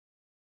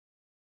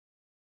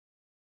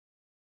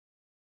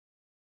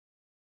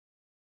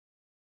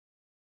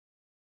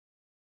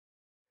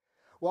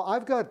Well,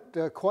 I've got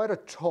quite a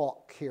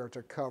talk here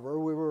to cover.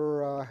 We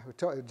were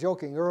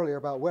joking earlier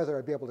about whether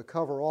I'd be able to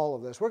cover all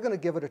of this. We're going to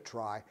give it a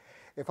try.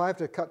 If I have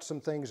to cut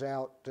some things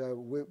out,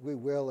 we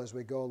will as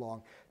we go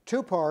along.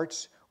 Two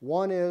parts.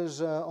 One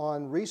is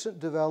on recent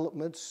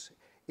developments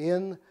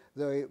in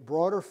the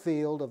broader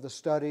field of the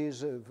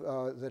studies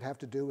that have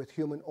to do with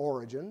human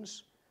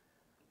origins.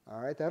 All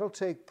right, that'll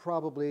take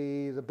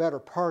probably the better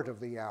part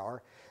of the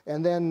hour.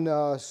 And then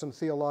some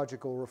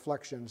theological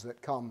reflections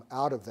that come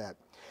out of that.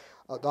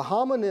 The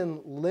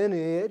hominin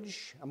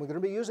lineage, I'm going to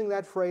be using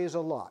that phrase a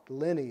lot,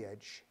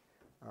 lineage.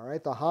 All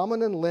right, the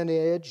hominin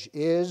lineage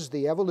is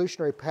the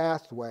evolutionary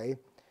pathway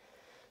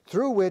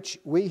through which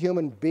we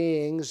human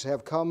beings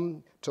have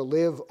come to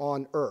live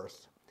on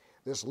Earth.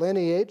 This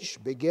lineage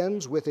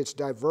begins with its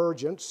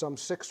divergence some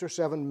 6 or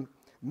 7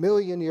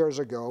 million years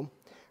ago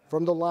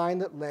from the line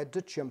that led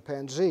to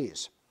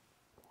chimpanzees.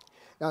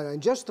 Now,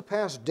 in just the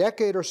past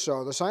decade or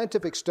so, the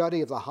scientific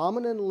study of the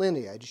hominin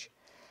lineage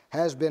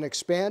has been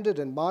expanded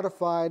and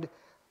modified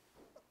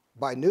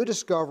by new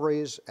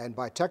discoveries and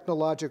by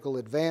technological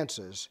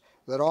advances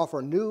that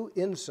offer new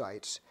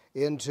insights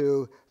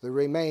into the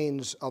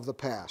remains of the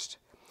past.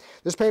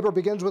 This paper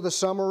begins with a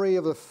summary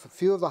of a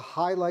few of the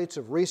highlights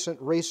of recent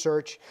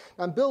research.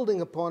 I'm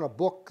building upon a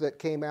book that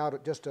came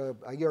out just a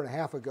year and a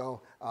half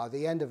ago,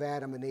 The End of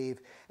Adam and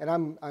Eve, and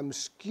I'm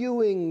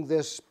skewing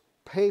this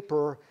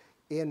paper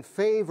in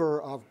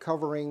favor of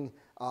covering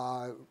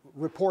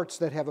reports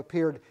that have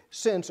appeared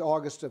since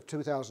August of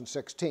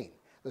 2016.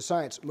 The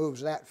science moves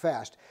that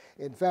fast.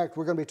 In fact,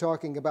 we're going to be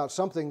talking about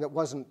something that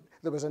was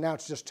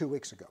announced just 2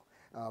 weeks ago.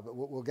 But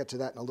we'll get to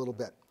that in a little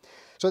bit.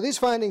 So these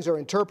findings are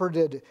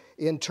interpreted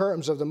in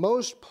terms of the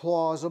most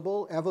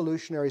plausible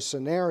evolutionary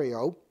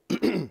scenario,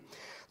 the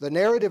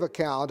narrative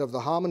account of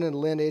the hominin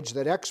lineage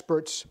that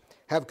experts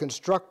have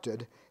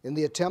constructed in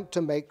the attempt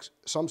to make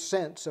some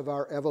sense of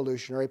our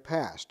evolutionary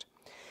past.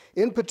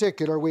 In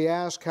particular, we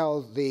ask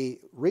how the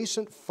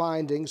recent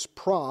findings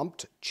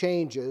prompt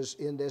changes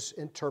in this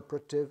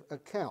interpretive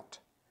account.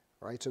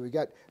 Right? So we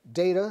got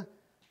data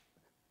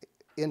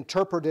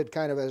interpreted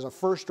kind of as a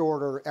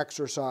first-order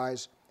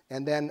exercise,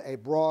 and then a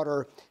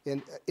broader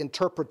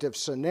interpretive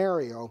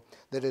scenario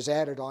that is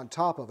added on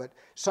top of it,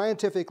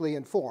 scientifically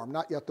informed,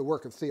 not yet the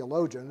work of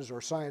theologians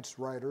or science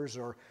writers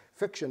or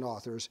fiction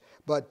authors,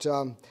 but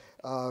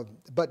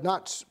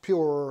not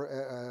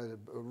pure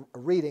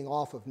reading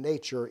off of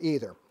nature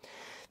either.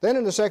 Then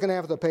in the second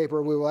half of the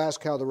paper, we will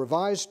ask how the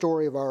revised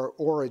story of our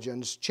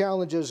origins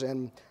challenges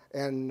and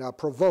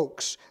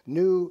provokes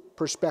new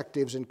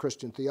perspectives in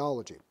Christian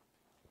theology.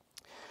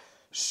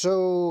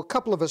 So a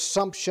couple of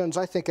assumptions,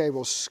 I think I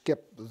will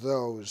skip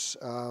those.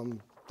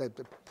 They're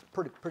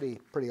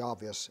pretty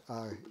obvious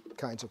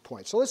kinds of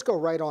points. So let's go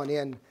right on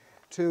in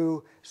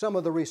to some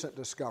of the recent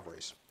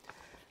discoveries.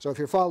 So if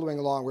you're following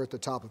along, we're at the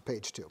top of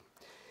page 2.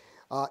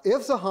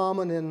 If the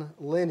hominin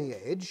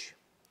lineage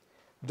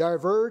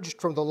diverged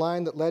from the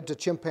line that led to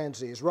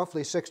chimpanzees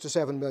roughly 6 to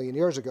 7 million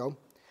years ago,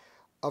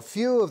 a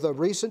few of the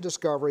recent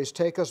discoveries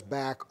take us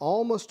back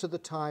almost to the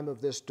time of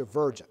this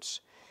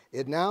divergence.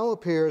 It now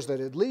appears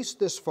that at least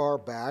this far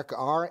back,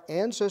 our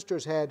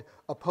ancestors had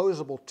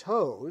opposable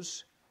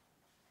toes,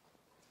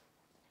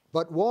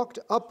 but walked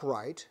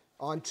upright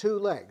on 2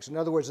 legs. In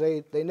other words,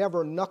 they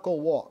never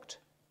knuckle walked.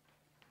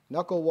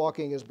 Knuckle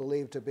walking is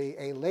believed to be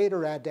a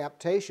later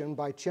adaptation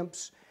by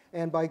chimps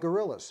and by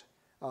gorillas,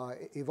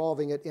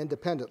 evolving it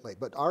independently.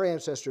 But our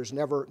ancestors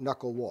never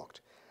knuckle walked,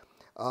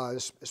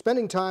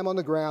 spending time on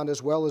the ground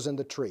as well as in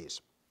the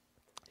trees.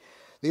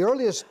 The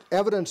earliest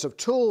evidence of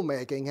tool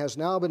making has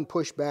now been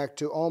pushed back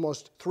to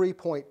almost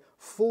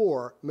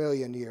 3.4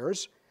 million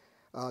years.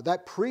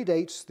 That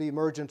predates the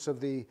emergence of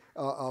the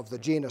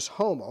genus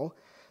Homo.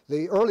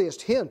 The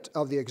earliest hint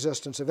of the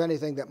existence of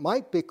anything that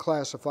might be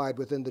classified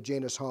within the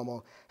genus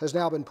Homo has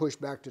now been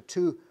pushed back to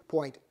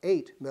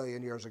 2.8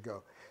 million years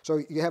ago.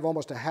 So you have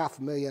almost a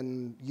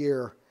 500,000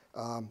 year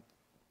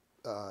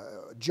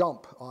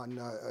jump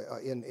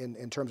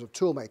in terms of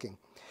tool making.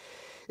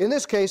 In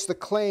this case, the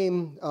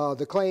claim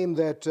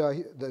that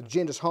the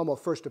genus Homo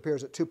first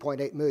appears at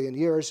 2.8 million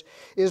years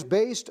is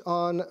based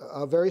on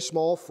a very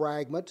small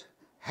fragment,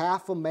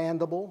 half a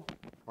mandible,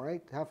 all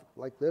right,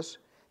 like this,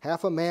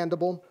 half a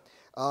mandible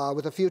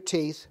with a few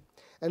teeth.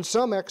 And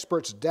some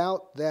experts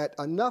doubt that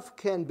enough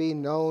can be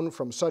known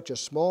from such a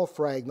small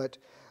fragment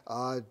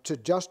to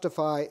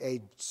justify a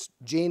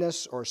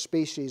genus or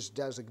species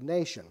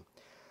designation.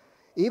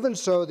 Even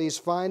so, these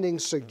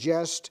findings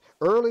suggest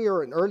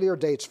earlier and earlier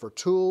dates for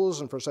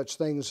tools and for such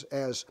things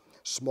as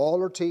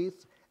smaller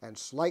teeth and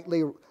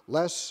slightly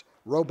less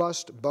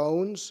robust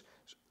bones,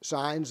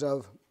 signs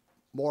of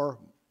more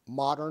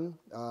modern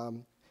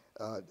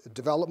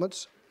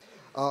developments.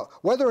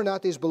 Whether or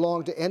not these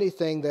belong to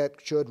anything that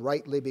should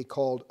rightly be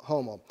called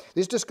Homo.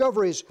 These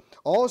discoveries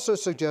also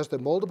suggest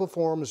that multiple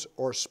forms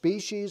or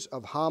species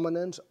of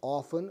hominins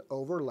often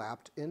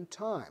overlapped in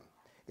time.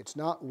 It's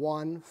not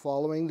one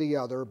following the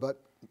other, but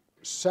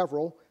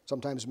several,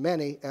 sometimes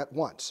many, at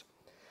once.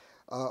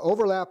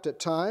 overlapped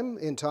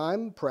in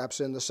time,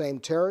 perhaps in the same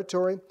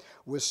territory,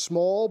 with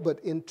small but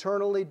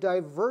internally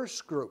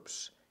diverse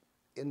groups.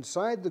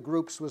 Inside the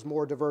groups was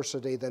more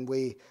diversity than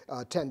we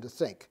tend to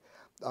think.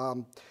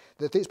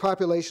 That these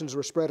populations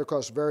were spread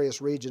across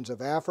various regions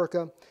of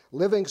Africa,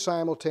 living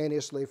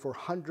simultaneously for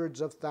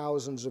hundreds of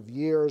thousands of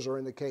years, or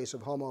in the case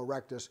of Homo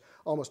erectus,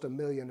 almost 1.5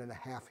 million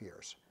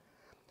years.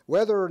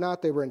 Whether or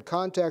not they were in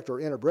contact or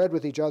interbred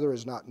with each other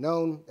is not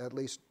known, at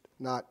least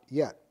not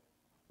yet.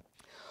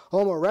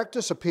 Homo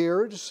erectus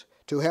appears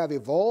to have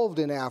evolved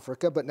in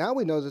Africa, but now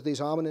we know that these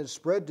hominids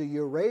spread to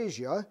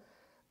Eurasia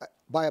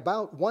by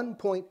about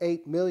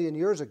 1.8 million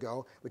years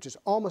ago, which is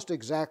almost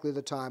exactly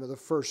the time of the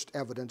first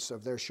evidence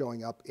of their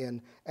showing up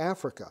in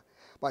Africa.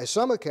 By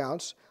some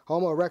accounts,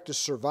 Homo erectus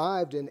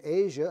survived in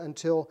Asia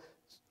until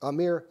a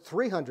mere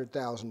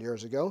 300,000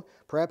 years ago,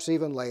 perhaps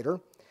even later.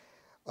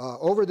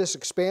 Over this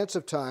expanse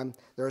of time,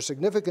 there are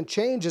significant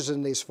changes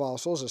in these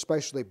fossils,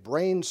 especially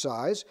brain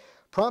size,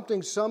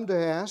 prompting some to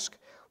ask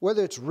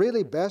whether it's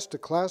really best to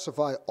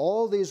classify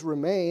all these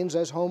remains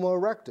as Homo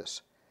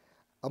erectus.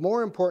 A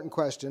more important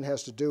question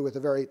has to do with the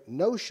very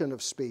notion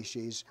of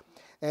species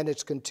and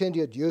its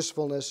continued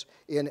usefulness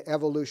in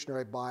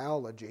evolutionary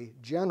biology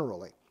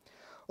generally.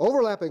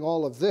 Overlapping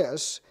all of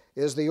this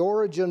is the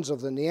origins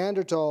of the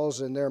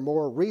Neanderthals and their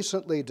more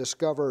recently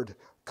discovered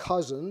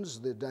cousins,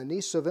 the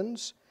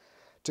Denisovans.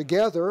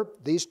 Together,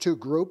 these two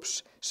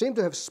groups seem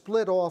to have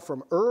split off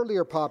from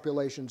earlier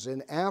populations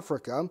in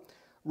Africa,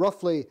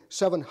 roughly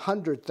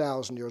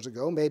 700,000 years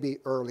ago, maybe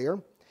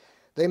earlier.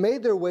 They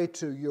made their way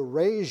to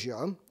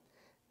Eurasia.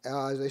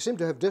 They seem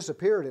to have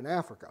disappeared in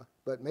Africa,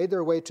 but made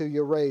their way to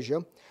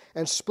Eurasia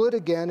and split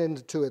again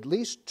into at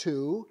least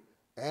two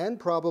and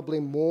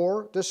probably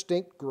more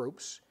distinct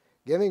groups,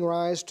 giving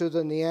rise to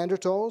the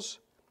Neanderthals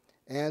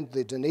and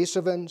the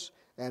Denisovans,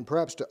 and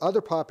perhaps to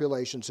other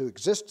populations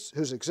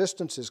whose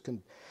existence is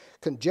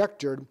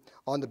conjectured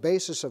on the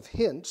basis of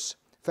hints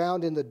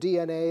found in the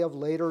DNA of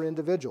later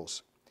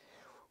individuals.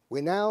 We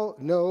now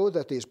know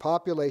that these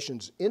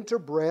populations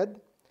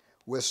interbred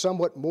with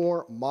somewhat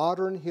more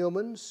modern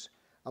humans.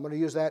 I'm going to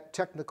use that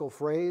technical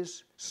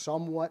phrase,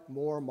 somewhat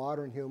more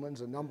modern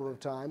humans, a number of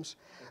times.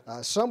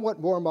 Somewhat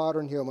more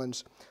modern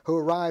humans who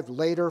arrived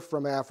later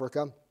from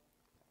Africa.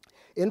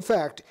 In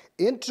fact,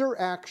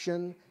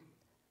 interaction,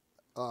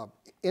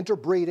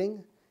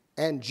 interbreeding,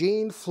 and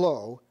gene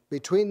flow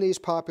between these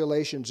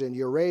populations in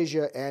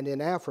Eurasia and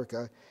in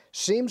Africa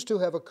seems to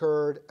have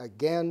occurred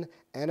again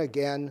and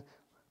again,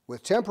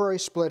 with temporary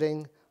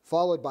splitting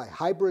followed by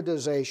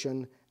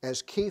hybridization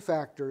as key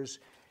factors,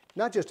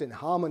 not just in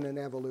hominin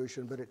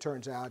evolution, but it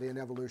turns out in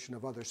evolution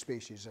of other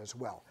species as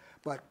well,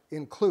 but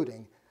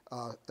including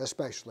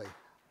especially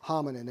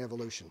hominin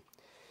evolution.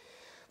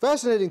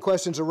 Fascinating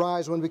questions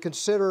arise when we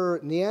consider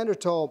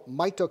Neanderthal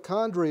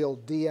mitochondrial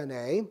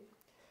DNA.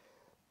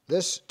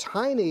 This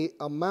tiny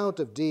amount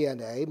of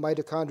DNA,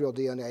 mitochondrial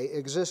DNA,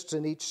 exists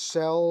in each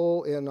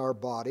cell in our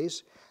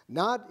bodies,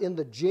 not in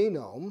the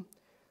genome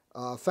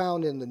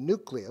found in the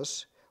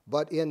nucleus,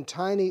 but in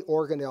tiny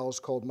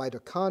organelles called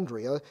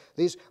mitochondria.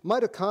 These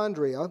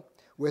mitochondria,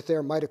 with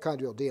their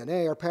mitochondrial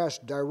DNA, are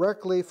passed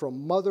directly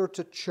from mother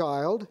to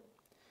child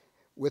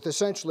with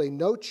essentially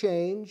no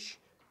change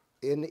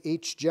in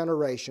each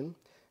generation.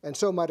 And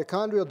so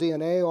mitochondrial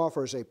DNA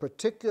offers a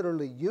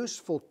particularly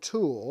useful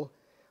tool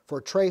for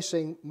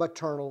tracing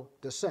maternal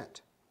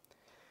descent.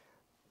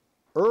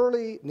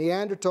 Early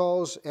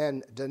Neanderthals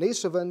and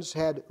Denisovans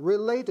had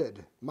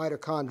related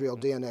mitochondrial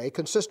DNA,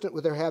 consistent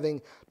with their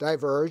having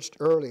diverged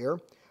earlier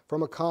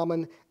from a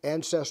common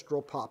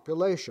ancestral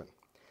population.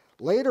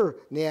 Later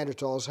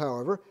Neanderthals,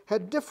 however,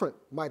 had different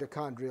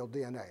mitochondrial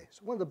DNA.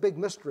 It's one of the big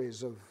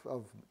mysteries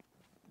of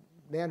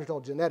Neanderthal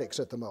genetics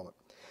at the moment.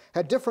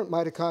 Had different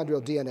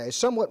mitochondrial DNA,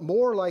 somewhat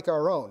more like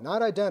our own,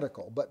 not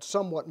identical, but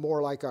somewhat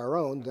more like our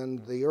own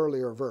than the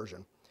earlier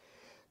version.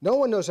 No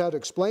one knows how to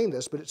explain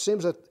this, but it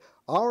seems that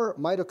our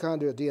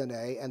mitochondrial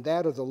DNA and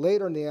that of the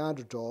later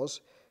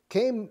Neanderthals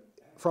came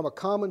from a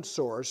common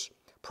source,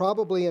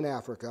 probably in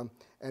Africa,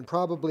 and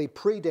probably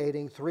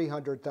predating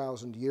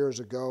 300,000 years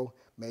ago,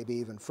 maybe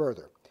even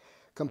further.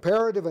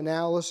 Comparative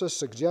analysis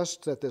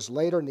suggests that this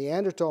later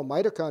Neanderthal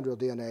mitochondrial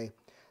DNA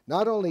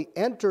not only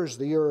enters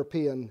the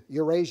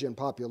Eurasian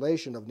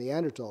population of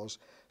Neanderthals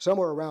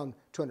somewhere around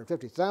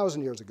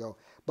 250,000 years ago,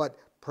 but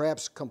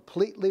perhaps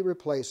completely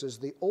replaces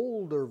the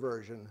older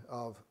version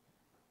of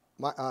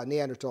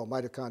Neanderthal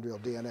mitochondrial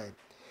DNA.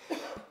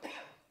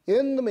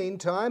 In the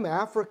meantime,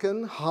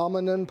 African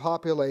hominin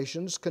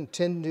populations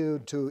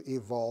continued to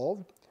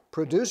evolve,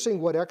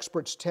 producing what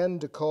experts tend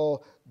to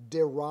call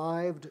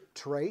derived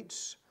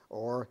traits,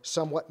 or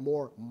somewhat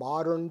more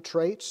modern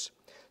traits,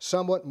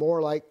 somewhat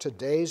more like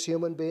today's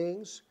human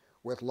beings,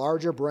 with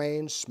larger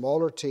brains,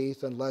 smaller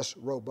teeth, and less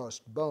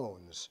robust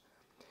bones.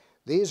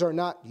 These are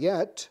not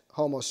yet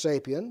Homo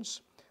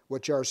sapiens,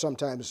 which are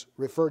sometimes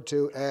referred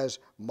to as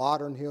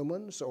modern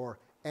humans or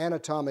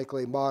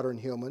anatomically modern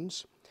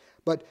humans,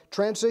 but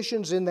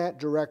transitions in that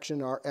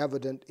direction are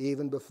evident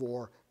even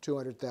before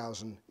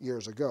 200,000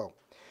 years ago.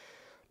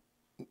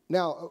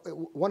 Now,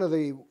 one of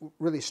the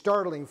really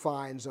startling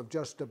finds of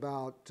just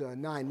about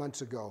 9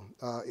 months ago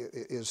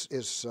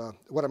is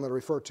what I'm going to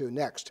refer to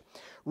next.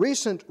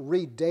 Recent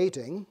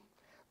redating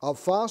of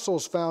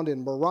fossils found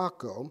in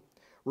Morocco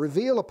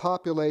reveal a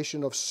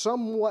population of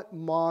somewhat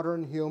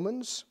modern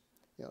humans,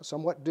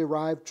 somewhat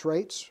derived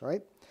traits,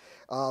 right,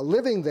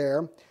 living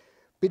there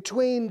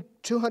between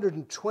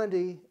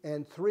 220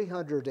 and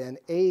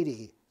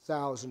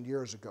 380,000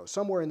 years ago,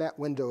 somewhere in that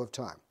window of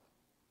time.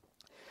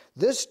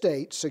 This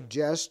date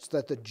suggests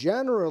that the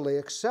generally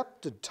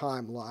accepted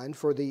timeline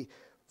for the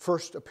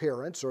first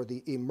appearance or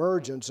the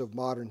emergence of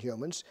modern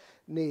humans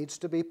needs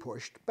to be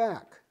pushed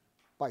back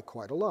by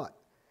quite a lot.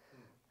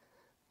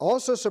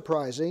 Also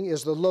surprising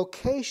is the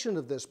location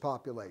of this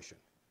population.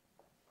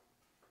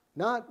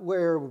 Not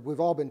where we've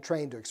all been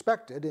trained to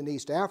expect it, in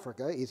East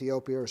Africa,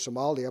 Ethiopia or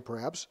Somalia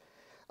perhaps,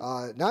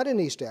 not in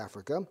East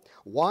Africa,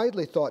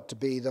 widely thought to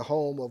be the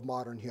home of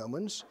modern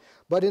humans,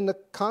 but in the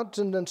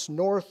continent's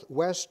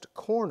northwest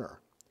corner.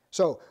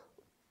 So,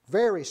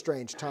 very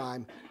strange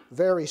time,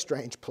 very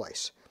strange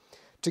place.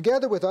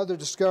 Together with other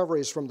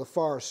discoveries from the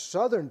far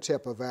southern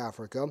tip of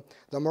Africa,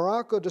 the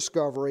Morocco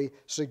discovery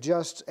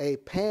suggests a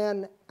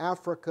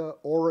pan-Africa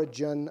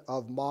origin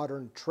of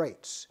modern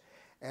traits.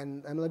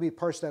 And let me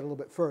parse that a little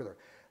bit further.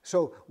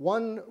 So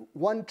one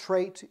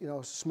trait,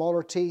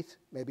 smaller teeth,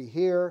 maybe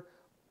here,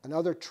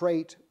 another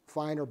trait,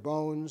 finer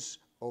bones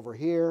over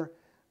here,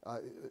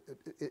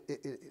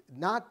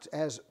 not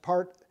as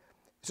part,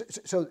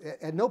 so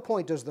at no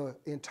point does the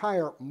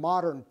entire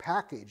modern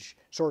package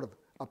sort of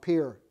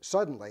appear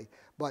suddenly,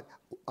 but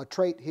a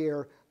trait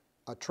here,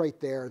 a trait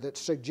there that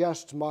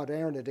suggests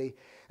modernity.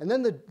 And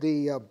then the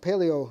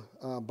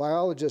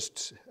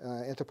paleobiologists,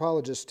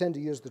 anthropologists tend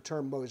to use the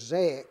term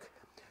mosaic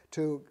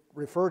to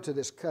refer to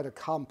this kind of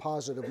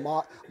composite of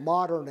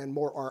modern and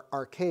more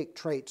archaic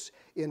traits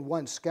in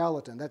one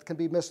skeleton. That can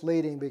be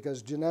misleading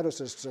because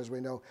geneticists, as we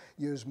know,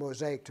 use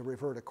mosaic to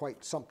refer to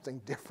quite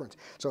something different.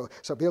 So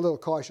be a little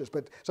cautious,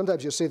 but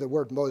sometimes you see the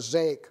word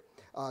mosaic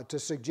to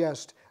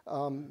suggest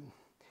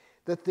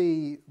that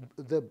the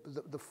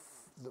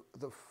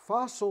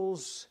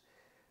fossils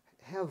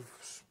have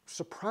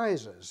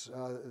surprises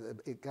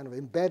kind of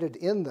embedded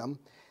in them,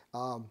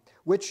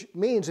 which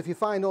means if you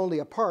find only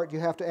a part, you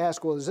have to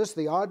ask, well, is this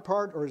the odd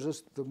part or is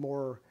this the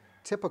more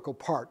typical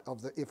part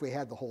of if we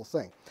had the whole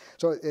thing?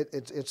 So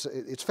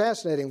it's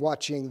fascinating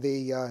watching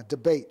the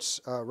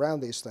debates around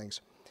these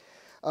things.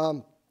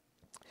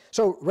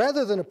 So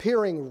rather than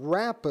appearing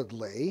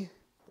rapidly,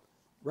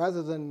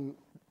 rather than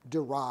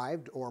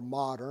derived or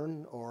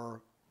modern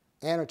or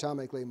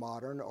anatomically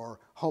modern or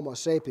Homo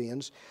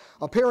sapiens,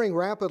 appearing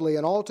rapidly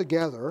and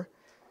altogether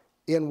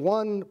in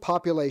one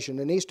population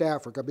in East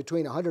Africa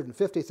between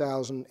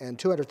 150,000 and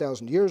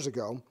 200,000 years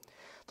ago,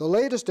 the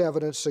latest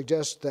evidence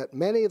suggests that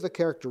many of the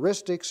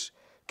characteristic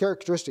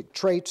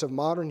traits of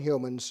modern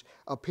humans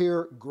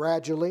appear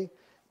gradually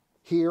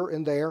here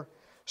and there,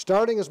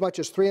 starting as much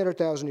as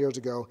 300,000 years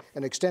ago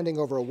and extending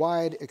over a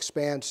wide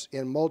expanse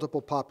in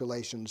multiple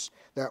populations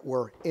that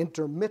were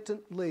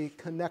intermittently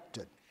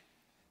connected.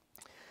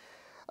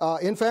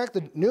 In fact,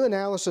 the new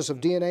analysis of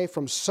DNA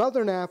from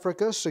southern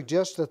Africa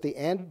suggests that the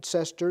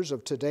ancestors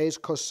of today's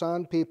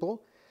Khoisan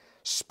people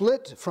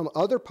split from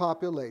other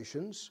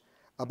populations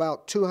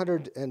about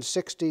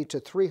 260 to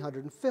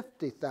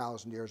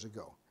 350,000 years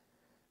ago.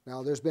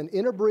 Now, there's been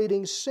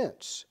interbreeding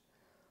since,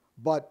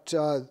 but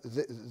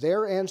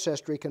their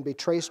ancestry can be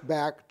traced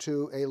back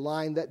to a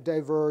line that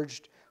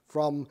diverged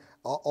from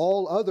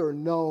all other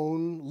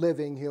known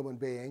living human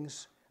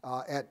beings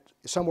at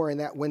somewhere in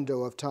that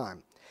window of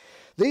time.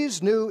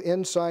 These new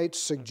insights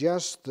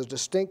suggest the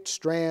distinct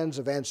strands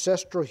of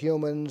ancestral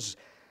humans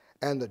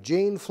and the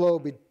gene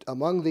flow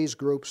among these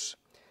groups.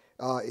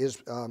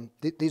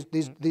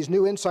 These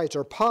new insights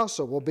are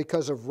possible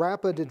because of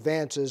rapid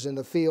advances in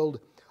the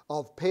field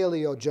of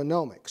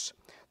paleogenomics,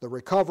 the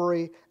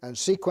recovery and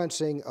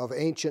sequencing of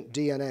ancient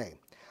DNA.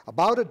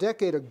 About a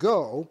decade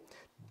ago,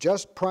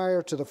 just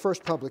prior to the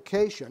first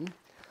publication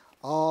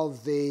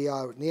of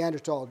the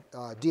Neanderthal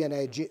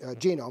DNA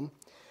genome,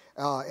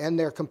 and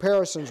their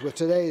comparisons with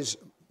today's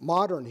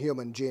modern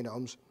human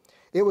genomes,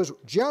 it was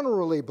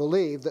generally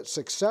believed that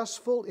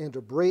successful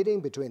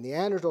interbreeding between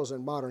Neanderthals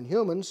and modern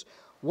humans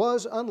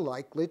was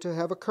unlikely to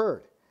have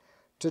occurred.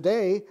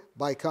 Today,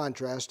 by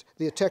contrast,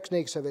 the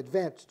techniques have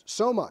advanced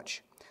so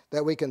much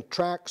that we can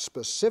track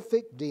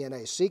specific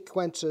DNA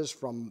sequences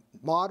from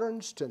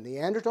moderns to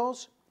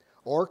Neanderthals,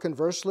 or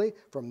conversely,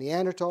 from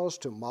Neanderthals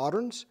to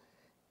moderns,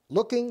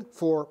 looking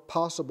for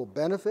possible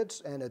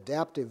benefits and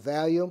adaptive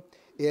value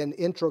in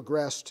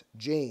introgressed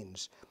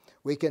genes.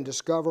 We can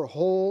discover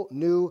whole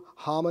new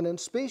hominin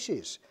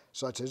species,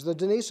 such as the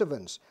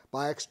Denisovans,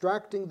 by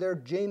extracting their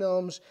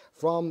genomes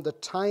from the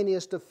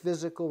tiniest of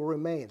physical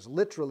remains.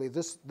 Literally,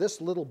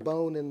 this little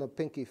bone in the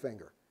pinky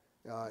finger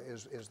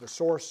is the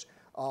source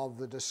of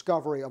the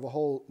discovery of a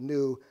whole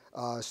new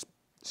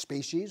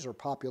species, or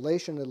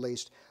population at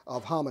least,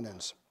 of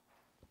hominins.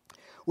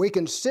 We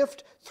can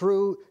sift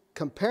through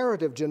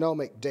comparative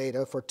genomic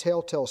data for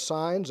telltale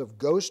signs of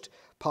ghost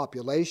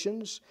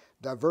populations,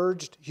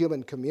 diverged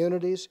human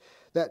communities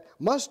that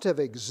must have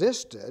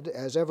existed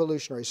as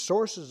evolutionary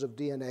sources of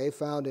DNA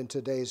found in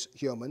today's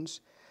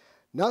humans,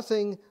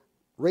 nothing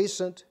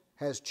recent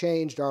has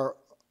changed our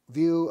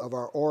view of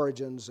our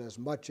origins as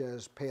much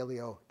as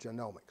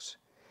paleogenomics.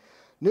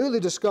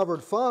 Newly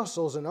discovered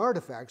fossils and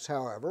artifacts,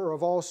 however,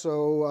 have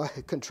also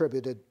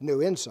contributed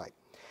new insight.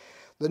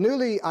 The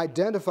newly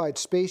identified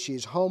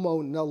species,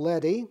 Homo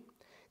naledi,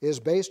 is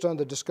based on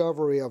the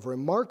discovery of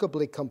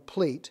remarkably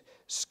complete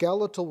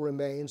skeletal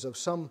remains of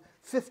some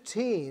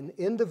 15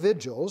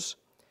 individuals,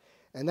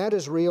 and that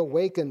has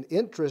reawakened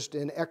interest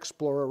in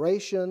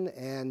exploration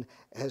and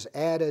has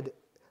added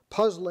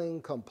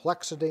puzzling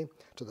complexity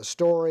to the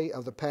story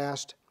of the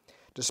past,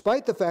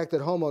 despite the fact that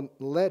Homo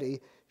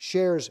naledi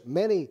shares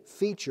many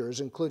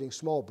features, including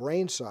small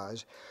brain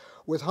size,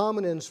 with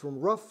hominins from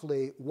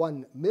roughly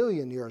 1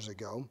 million years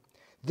ago.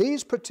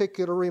 These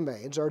particular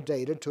remains are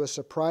dated to a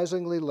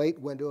surprisingly late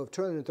window of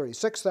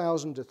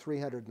 236,000 to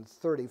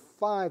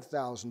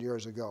 335,000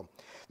 years ago.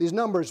 These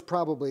numbers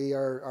probably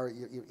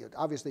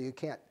obviously you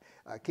can't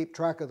keep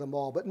track of them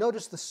all, but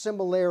notice the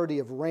similarity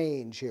of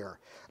range here,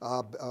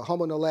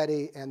 Homo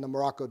naledi and the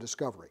Morocco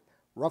discovery.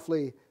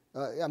 Roughly,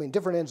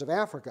 different ends of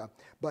Africa,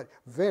 but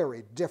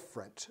very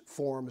different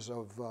forms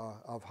of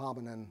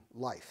hominin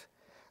life.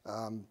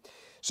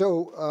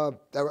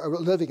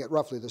 Living at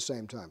roughly the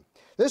same time.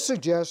 This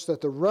suggests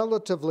that the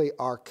relatively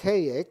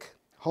archaic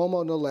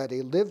Homo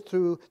naledi lived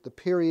through the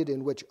period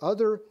in which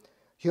other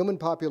human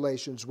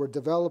populations were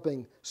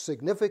developing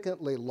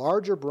significantly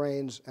larger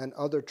brains and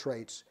other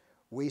traits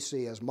we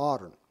see as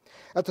modern.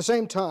 At the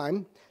same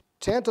time,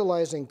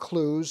 tantalizing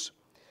clues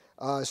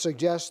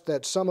suggest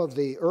that some of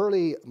the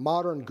early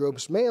modern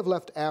groups may have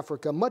left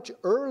Africa much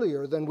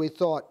earlier than we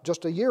thought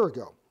just a year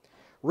ago.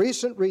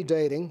 Recent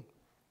redating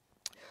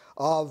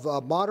of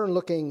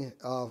modern-looking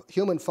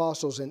human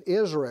fossils in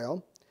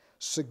Israel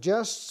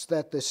suggests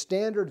that the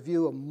standard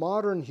view of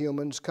modern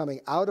humans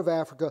coming out of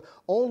Africa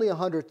only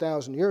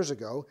 100,000 years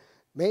ago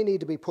may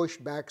need to be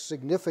pushed back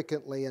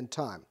significantly in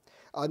time.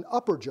 An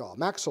upper jaw,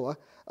 maxilla,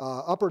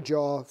 upper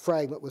jaw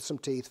fragment with some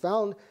teeth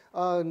found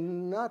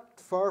not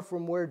far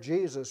from where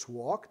Jesus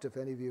walked, if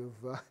any of you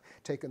have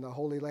taken the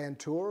Holy Land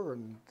tour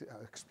and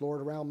explored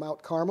around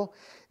Mount Carmel.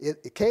 A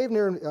cave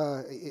near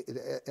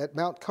at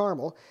Mount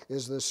Carmel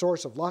is the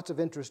source of lots of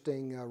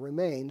interesting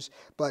remains,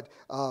 but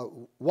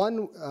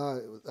one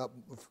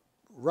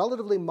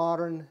relatively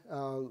modern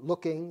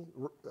looking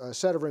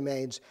set of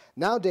remains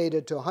now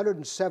dated to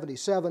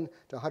 177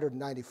 to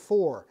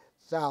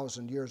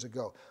 194,000 years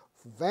ago.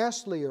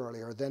 Vastly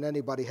earlier than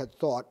anybody had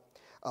thought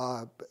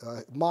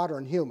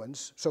modern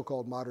humans,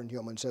 so-called modern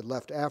humans, had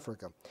left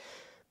Africa.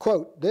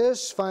 Quote,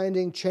 "This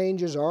finding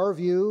changes our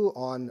view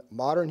on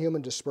modern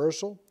human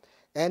dispersal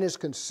and is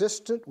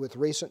consistent with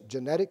recent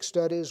genetic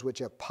studies which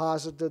have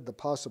posited the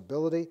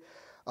possibility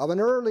of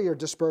an earlier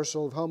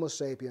dispersal of Homo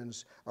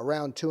sapiens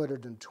around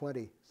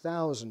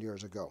 220,000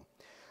 years ago."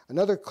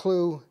 Another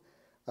clue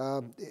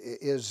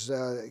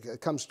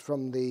comes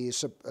from the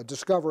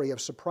discovery of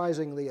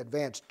surprisingly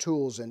advanced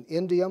tools in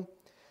India,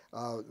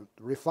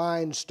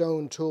 refined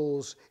stone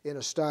tools in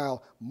a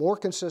style more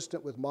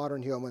consistent with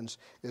modern humans,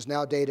 is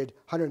now dated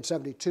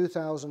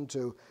 172,000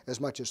 to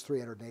as much as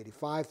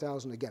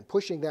 385,000, again,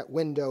 pushing that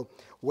window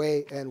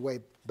way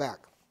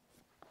back.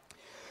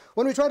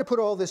 When we try to put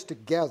all this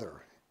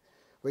together,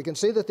 we can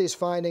see that these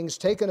findings,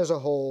 taken as a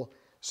whole,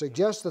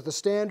 suggest that the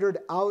standard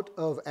out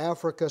of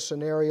Africa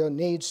scenario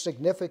needs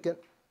significant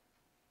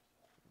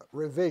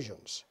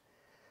revisions.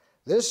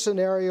 This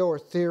scenario or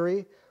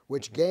theory,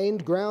 which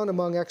gained ground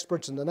among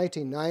experts in the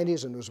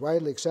 1990s and was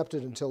widely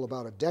accepted until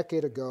about a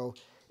decade ago,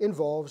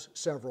 involves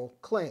several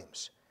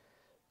claims.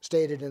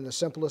 Stated in the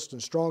simplest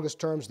and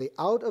strongest terms, the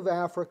out of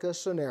Africa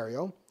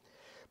scenario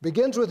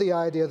begins with the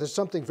idea that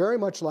something very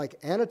much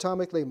like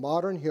anatomically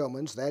modern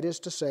humans, that is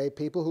to say,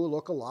 people who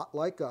look a lot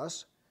like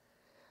us,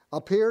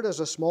 appeared as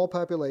a small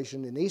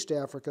population in East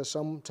Africa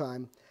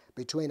sometime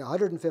between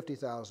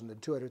 150,000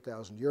 and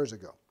 200,000 years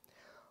ago.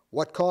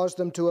 What caused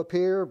them to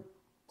appear?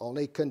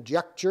 Only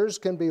conjectures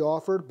can be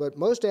offered, but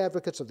most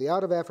advocates of the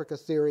out of Africa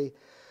theory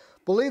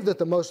believe that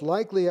the most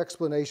likely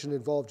explanation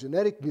involved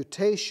genetic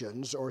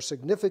mutations or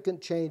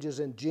significant changes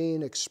in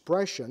gene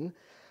expression,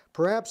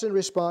 perhaps in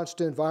response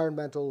to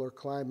environmental or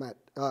climate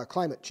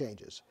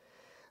changes.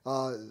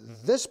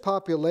 This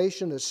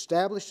population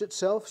established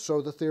itself,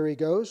 so the theory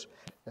goes,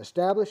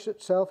 established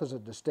itself as a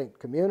distinct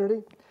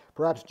community,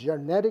 perhaps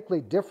genetically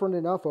different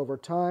enough over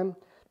time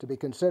to be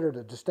considered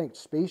a distinct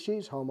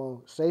species,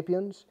 Homo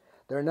sapiens.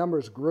 Their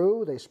numbers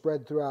grew, they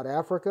spread throughout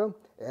Africa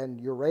and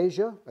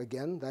Eurasia.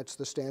 Again, that's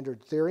the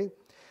standard theory.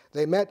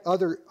 They met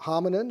other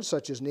hominins,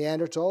 such as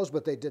Neanderthals,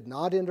 but they did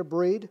not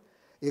interbreed.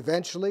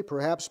 Eventually,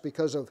 perhaps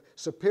because of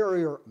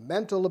superior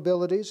mental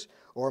abilities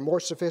or more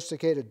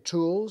sophisticated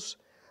tools,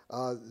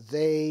 or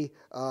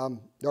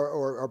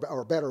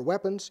better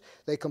weapons,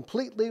 they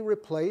completely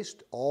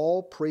replaced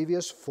all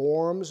previous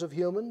forms of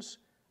humans.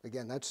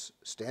 Again, that's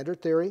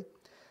standard theory.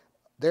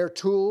 Their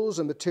tools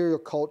and material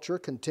culture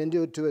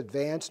continued to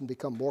advance and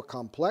become more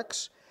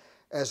complex.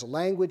 As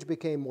language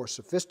became more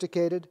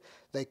sophisticated,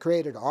 they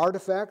created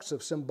artifacts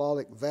of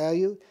symbolic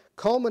value,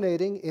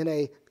 culminating in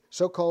a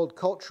so-called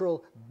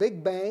cultural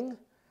Big Bang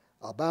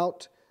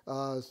about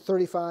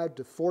 35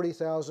 to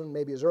 40,000,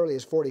 maybe as early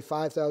as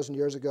 45,000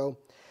 years ago,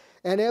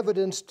 and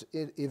evidenced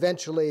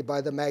eventually by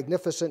the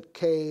magnificent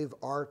cave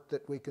art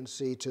that we can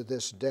see to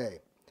this day.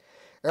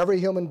 Every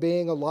human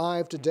being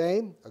alive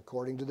today,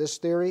 according to this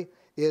theory,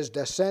 is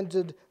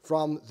descended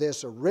from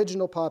this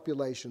original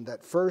population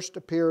that first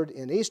appeared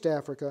in East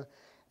Africa,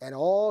 and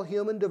all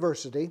human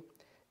diversity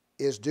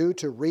is due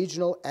to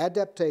regional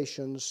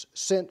adaptations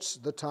since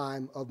the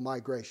time of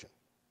migration.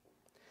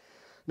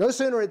 No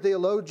sooner had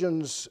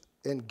theologians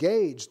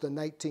engaged the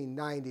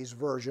 1990s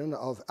version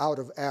of Out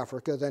of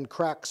Africa than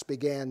cracks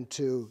began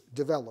to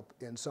develop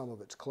in some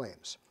of its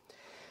claims.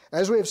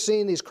 As we have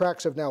seen, these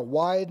cracks have now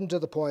widened to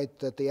the point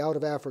that the Out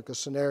of Africa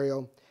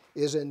scenario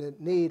is in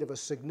need of a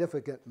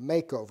significant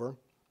makeover.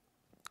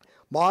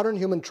 Modern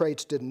human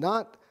traits did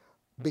not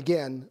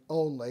begin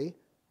only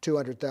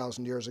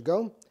 200,000 years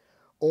ago,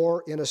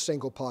 or in a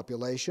single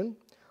population,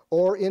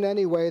 or in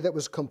any way that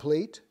was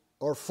complete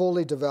or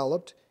fully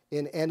developed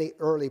in any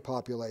early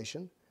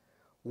population.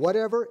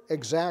 Whatever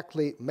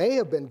exactly may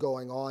have been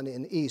going on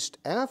in East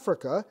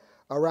Africa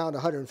around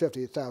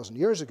 150,000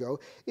 years ago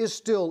is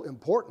still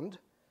important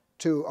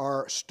to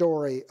our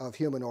story of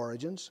human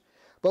origins,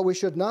 but we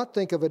should not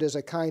think of it as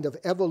a kind of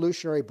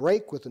evolutionary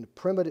break with a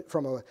primitive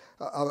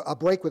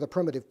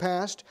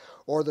past,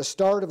 or the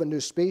start of a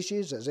new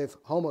species, as if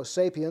Homo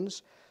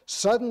sapiens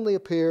suddenly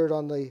appeared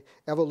on the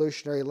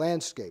evolutionary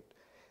landscape.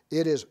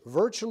 It is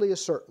virtually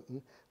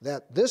certain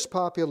that this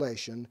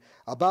population,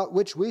 about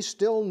which we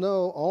still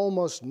know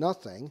almost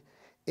nothing,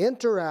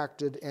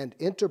 interacted and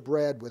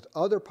interbred with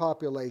other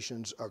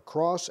populations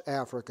across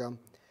Africa.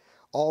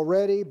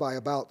 Already, by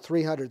about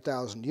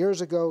 300,000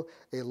 years ago,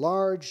 a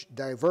large,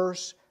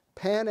 diverse,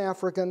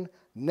 Pan-African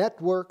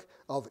network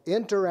of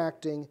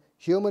interacting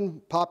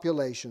human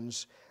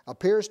populations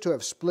appears to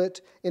have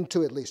split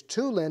into at least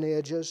two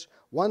lineages,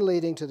 one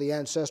leading to the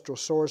ancestral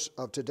source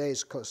of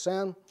today's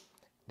Khoisan,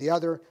 the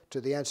other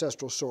to the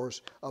ancestral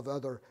source of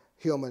other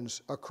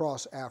humans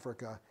across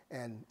Africa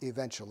and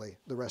eventually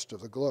the rest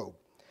of the globe.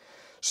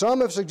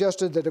 Some have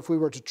suggested that if we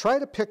were to try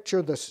to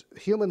picture this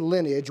human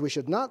lineage, we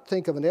should not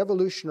think of an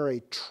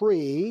evolutionary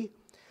tree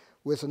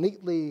with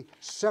neatly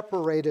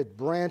separated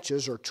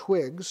branches or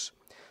twigs,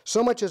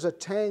 so much as a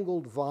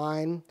tangled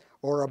vine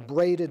or a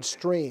braided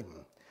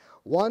stream.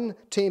 One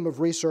team of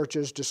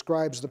researchers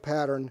describes the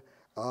pattern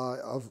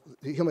of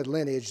the human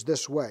lineage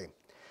this way.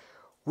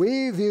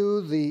 We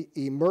view the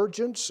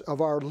emergence of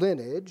our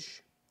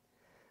lineage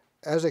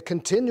as a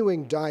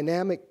continuing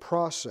dynamic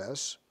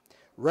process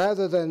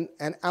rather than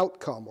an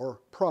outcome or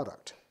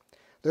product.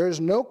 There is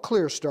no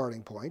clear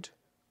starting point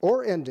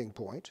or ending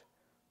point,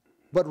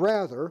 but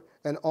rather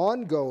an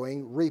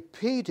ongoing,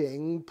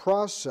 repeating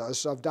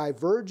process of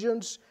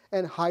divergence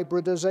and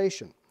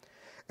hybridization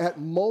at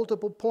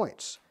multiple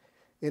points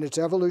in its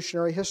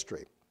evolutionary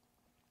history.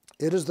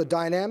 It is the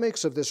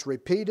dynamics of this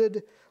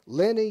repeated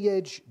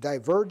lineage,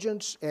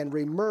 divergence, and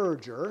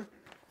remerger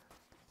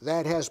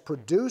that has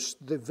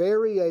produced the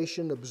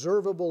variation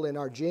observable in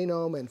our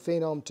genome and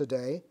phenome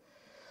today.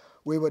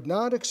 We would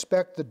not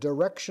expect the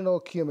directional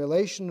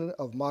accumulation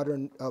of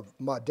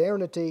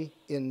modernity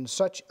in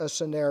such a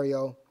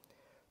scenario,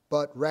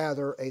 but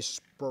rather a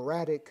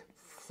sporadic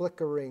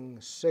flickering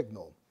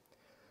signal.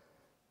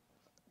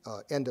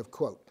 End of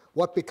quote.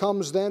 What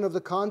becomes then of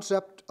the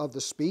concept of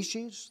the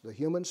species, the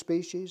human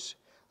species?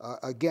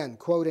 Again,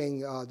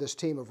 quoting this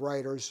team of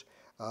writers,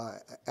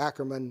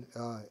 Ackerman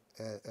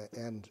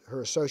and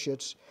her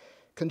associates,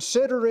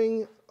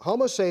 considering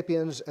Homo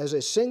sapiens as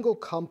a single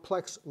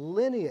complex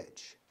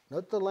lineage.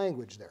 Note the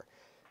language there.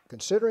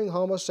 Considering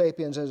Homo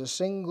sapiens as a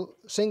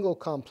single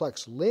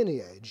complex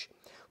lineage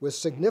with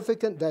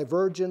significant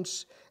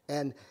divergence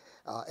and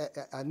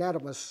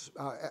anematosis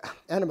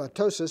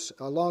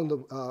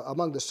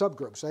among the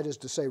subgroups, that is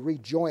to say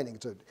rejoining,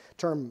 it's a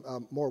term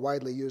more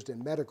widely used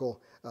in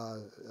medical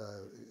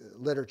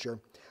literature,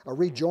 a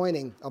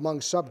rejoining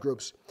among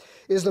subgroups,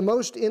 is the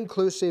most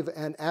inclusive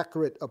and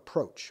accurate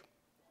approach.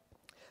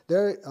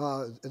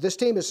 This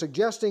team is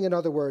suggesting, in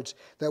other words,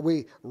 that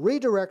we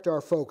redirect our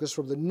focus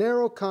from the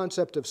narrow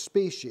concept of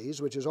species,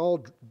 which is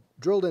all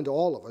drilled into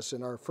all of us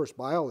in our first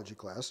biology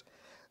class,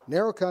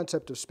 narrow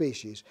concept of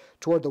species,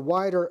 toward the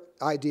wider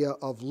idea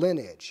of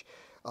lineage.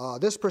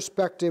 This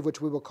perspective, which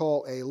we will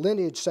call a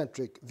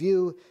lineage-centric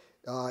view,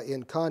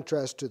 in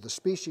contrast to the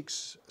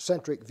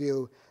species-centric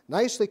view,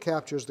 nicely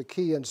captures the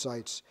key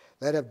insights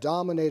that have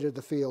dominated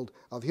the field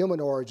of human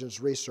origins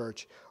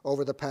research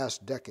over the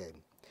past decade.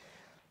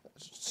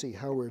 Let's see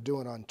how we're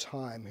doing on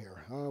time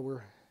here.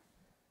 We're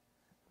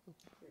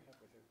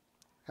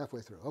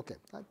halfway through. Okay,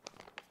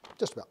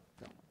 just about.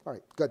 Yeah. All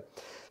right, good.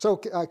 So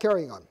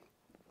carrying on.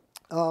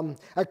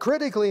 A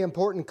critically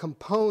important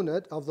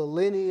component of the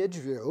lineage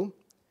view,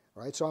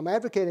 right? So I'm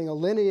advocating a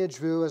lineage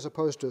view as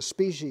opposed to a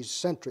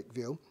species-centric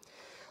view.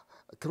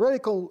 A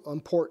critical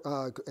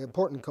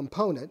important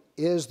component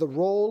is the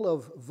role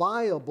of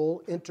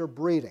viable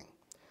interbreeding,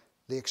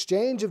 the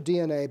exchange of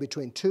DNA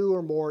between two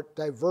or more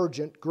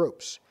divergent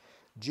groups.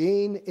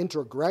 Gene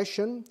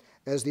integration,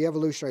 as the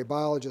evolutionary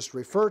biologists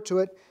refer to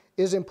it,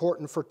 is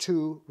important for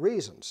two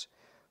reasons.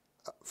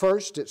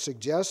 First, it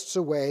suggests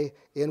a way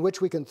in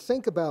which we can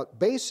think about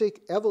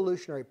basic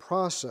evolutionary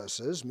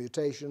processes,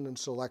 mutation and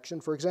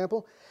selection, for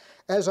example,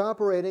 as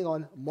operating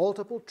on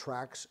multiple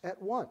tracks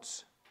at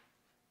once.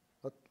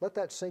 Let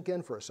that sink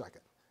in for a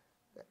second.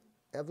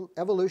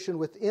 Evolution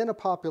within a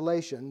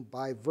population,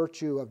 by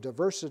virtue of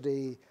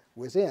diversity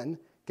within,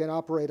 can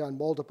operate on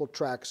multiple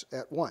tracks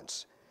at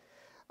once.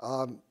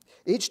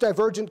 Each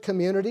divergent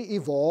community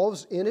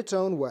evolves in its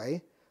own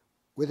way,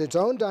 with its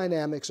own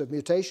dynamics of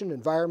mutation,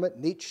 environment,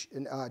 niche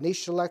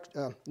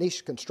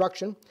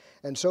construction,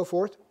 and so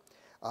forth.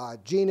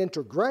 Gene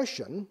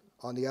integration,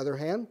 on the other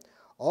hand,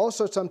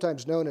 also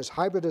sometimes known as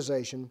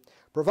hybridization,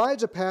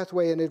 provides a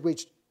pathway in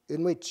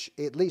which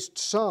at least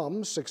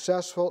some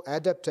successful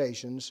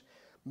adaptations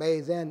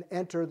may then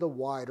enter the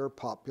wider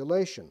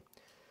population.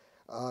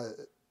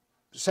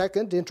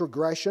 Second,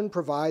 integration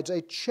provides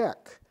a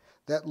check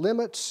that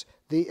limits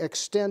the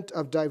extent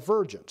of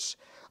divergence.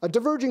 A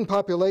diverging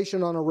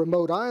population on a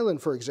remote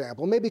island, for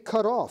example, may be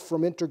cut off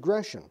from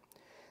integration,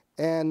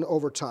 and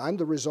over time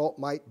the result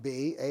might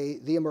be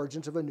the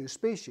emergence of a new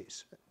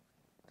species,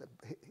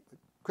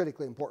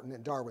 critically important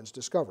in Darwin's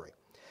discovery.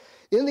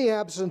 In the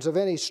absence of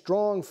any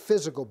strong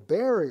physical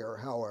barrier,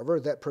 however,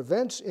 that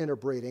prevents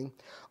interbreeding,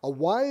 a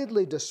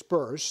widely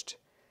dispersed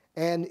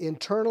and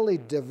internally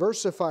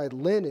diversified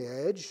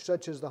lineage,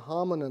 such as the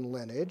hominin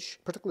lineage,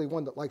 particularly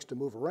one that likes to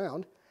move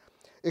around,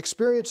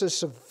 experiences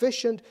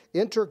sufficient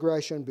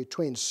integration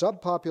between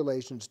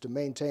subpopulations to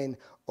maintain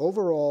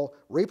overall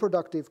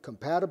reproductive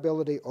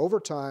compatibility over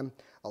time,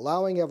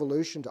 allowing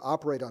evolution to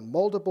operate on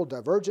multiple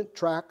divergent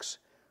tracks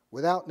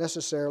without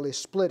necessarily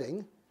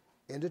splitting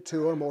into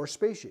two or more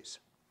species.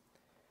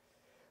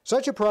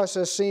 Such a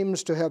process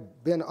seems to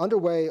have been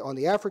underway on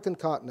the African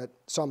continent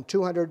some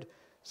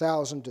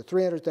 200,000 to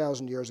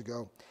 300,000 years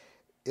ago.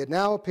 It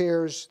now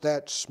appears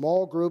that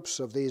small groups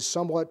of these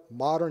somewhat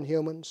modern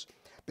humans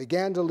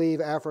began to leave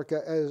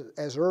Africa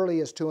as early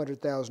as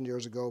 200,000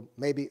 years ago,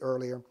 maybe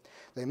earlier.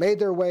 They made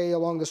their way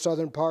along the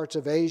southern parts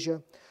of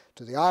Asia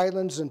to the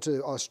islands and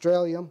to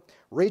Australia,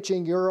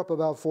 reaching Europe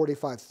about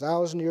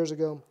 45,000 years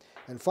ago,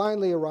 and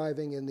finally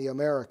arriving in the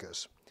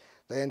Americas.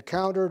 They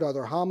encountered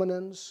other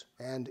hominins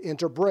and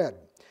interbred,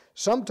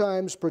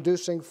 sometimes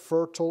producing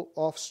fertile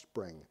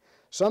offspring,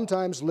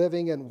 sometimes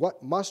living in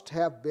what must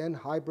have been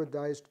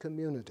hybridized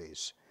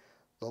communities.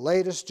 The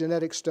latest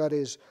genetic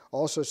studies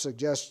also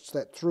suggest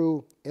that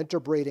through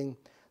interbreeding,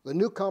 the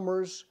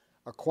newcomers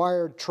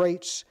acquired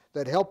traits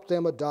that helped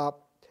them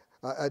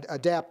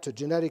adapt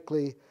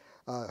genetically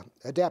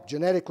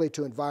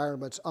to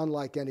environments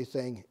unlike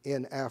anything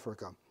in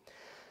Africa.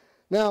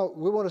 Now,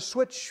 we want to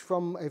switch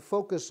from a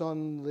focus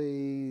on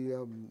the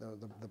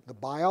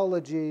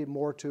biology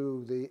more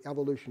to the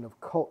evolution of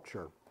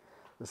culture.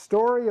 The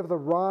story of the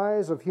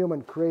rise of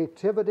human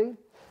creativity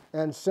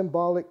and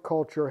symbolic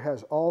culture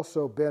has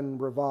also been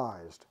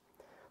revised.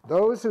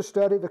 Those who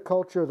study the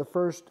culture of the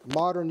first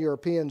modern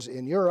Europeans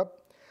in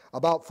Europe,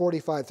 about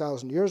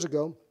 45,000 years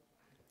ago,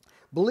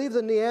 believe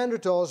the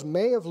Neanderthals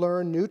may have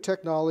learned new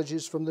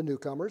technologies from the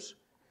newcomers.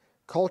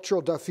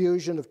 Cultural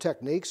diffusion of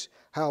techniques,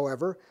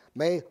 however,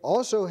 may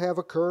also have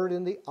occurred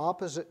in the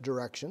opposite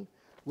direction,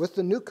 with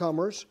the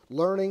newcomers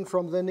learning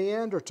from the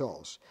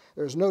Neanderthals.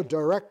 There's no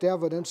direct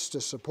evidence to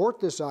support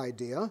this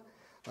idea,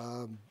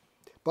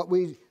 but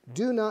we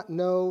do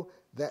know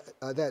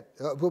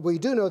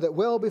that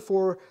well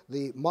before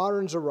the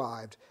moderns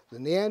arrived, the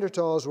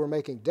Neanderthals were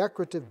making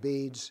decorative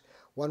beads.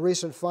 One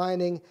recent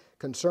finding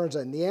concerns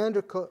a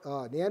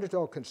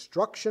Neanderthal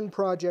construction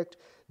project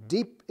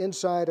deep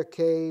inside a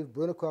cave,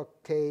 Brunecourt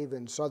Cave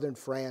in southern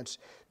France,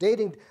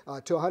 dating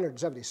to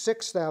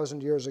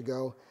 176,000 years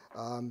ago.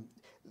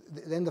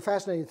 Then the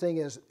fascinating thing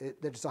is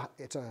that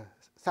it's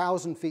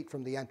 1,000 feet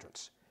from the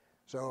entrance.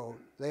 So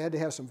they had to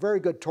have some very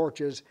good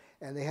torches,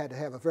 and they had to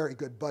have a very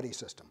good buddy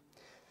system.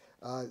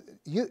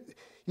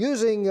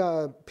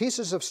 Using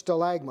pieces of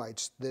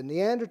stalagmites, the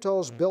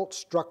Neanderthals built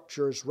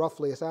structures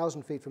roughly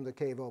 1,000 feet from the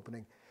cave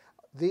opening.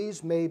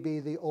 These may be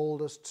the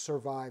oldest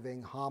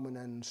surviving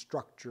hominin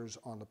structures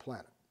on the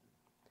planet.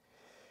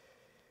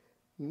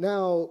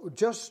 Now,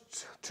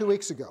 just 2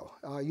 weeks ago,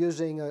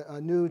 using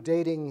a new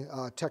dating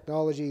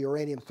technology,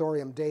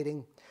 uranium-thorium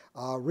dating,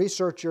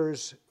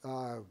 researchers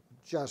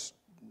just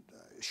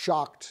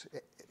shocked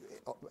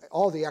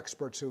all the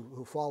experts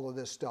who follow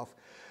this stuff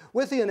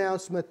with the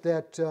announcement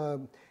that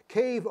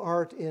cave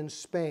art in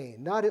Spain,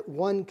 not at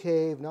one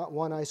cave, not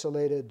one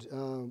isolated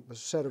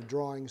set of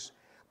drawings,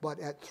 but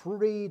at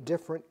 3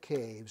 different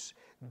caves,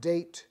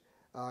 that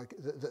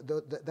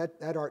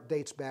art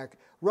dates back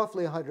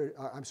roughly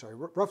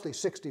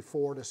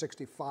 64 to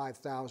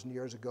 65,000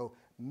 years ago,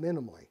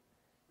 minimally,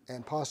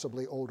 and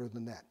possibly older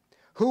than that.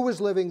 Who was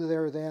living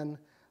there then?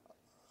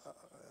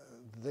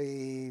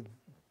 The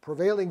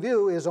prevailing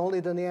view is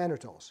only the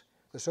Neanderthals.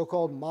 The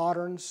so-called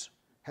moderns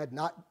had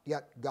not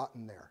yet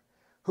gotten there.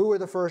 Who were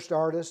the first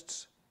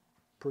artists?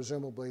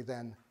 Presumably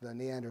then the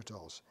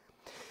Neanderthals.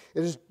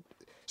 It is,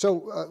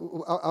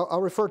 so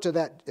I'll refer to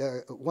that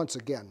once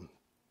again.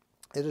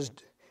 It is,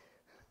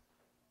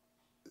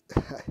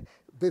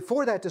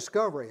 before that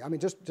discovery, I mean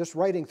just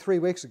writing 3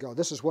 weeks ago,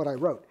 this is what I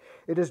wrote.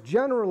 It is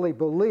generally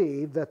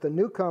believed that the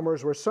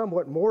newcomers were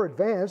somewhat more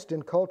advanced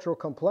in cultural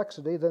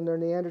complexity than their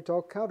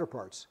Neanderthal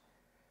counterparts.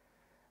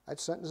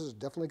 That sentence has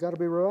definitely got to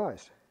be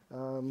revised.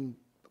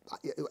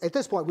 At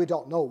this point, we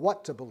don't know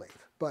what to believe,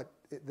 but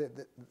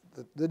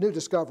the new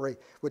discovery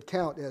would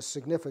count as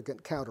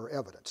significant counter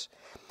evidence.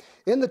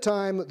 In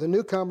time, the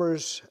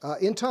newcomers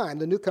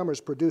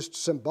produced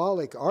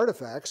symbolic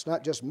artifacts,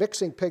 not just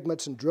mixing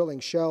pigments and drilling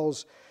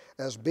shells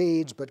as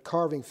beads, but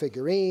carving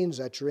figurines,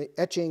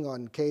 etching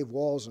on cave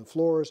walls and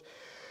floors,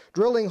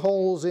 drilling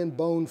holes in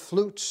bone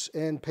flutes,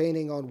 and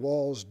painting on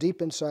walls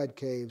deep inside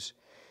caves.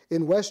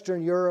 In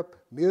Western Europe,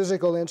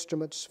 musical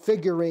instruments,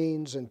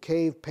 figurines, and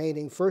cave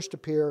painting first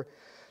appear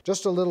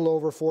just a little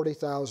over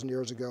 40,000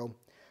 years ago.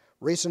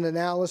 Recent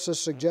analysis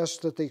suggests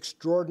that the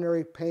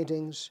extraordinary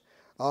paintings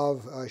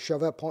of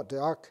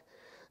Chauvet-Pont-d'Arc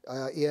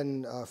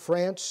in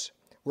France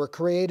were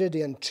created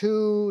in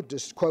two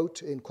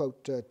distinct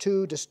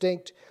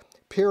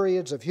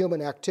periods of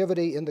human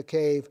activity in the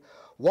cave,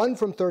 one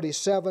from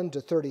 37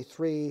 to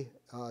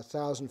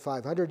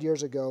 33,500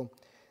 years ago,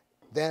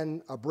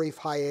 then a brief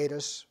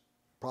hiatus,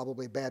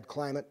 probably bad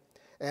climate,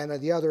 and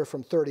the other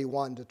from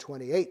 31 to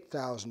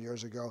 28,000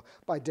 years ago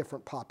by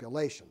different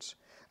populations.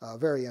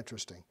 Very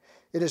interesting.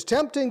 It is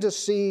tempting to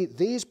see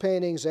these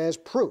paintings as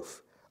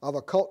proof of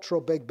a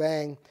cultural Big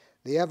Bang.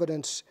 The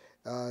evidence,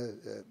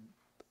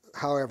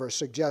 however,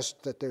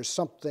 suggests that there's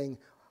something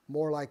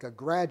more like a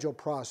gradual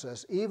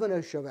process. Even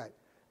as Chauvet,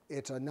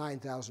 it's a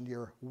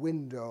 9,000-year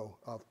window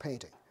of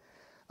painting.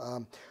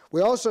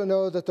 We also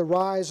know that the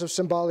rise of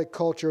symbolic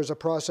culture is a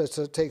process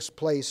that takes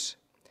place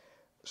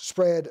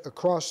spread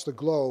across the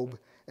globe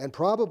and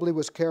probably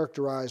was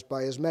characterized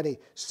by as many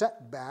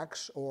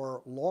setbacks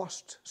or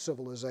lost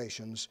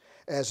civilizations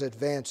as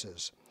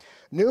advances.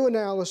 New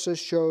analysis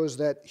shows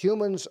that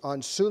humans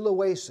on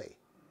Sulawesi,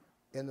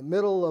 in the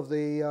middle of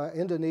the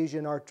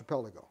Indonesian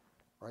archipelago,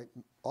 right,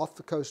 off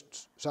the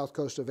coast, south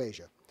coast of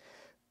Asia,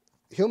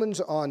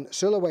 humans on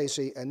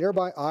Sulawesi and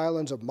nearby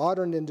islands of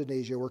modern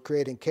Indonesia were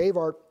creating cave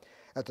art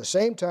at the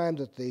same time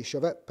that the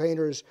Chauvet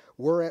painters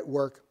were at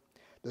work.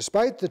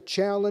 Despite the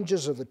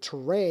challenges of the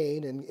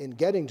terrain in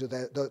getting to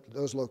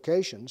those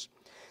locations,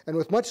 and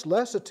with much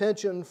less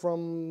attention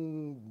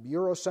from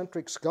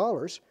Eurocentric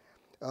scholars,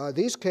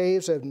 these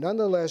caves have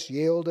nonetheless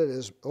yielded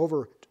as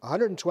over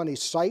 120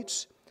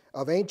 sites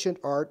of ancient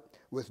art,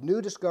 with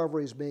new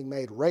discoveries being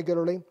made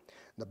regularly.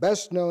 The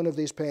best known of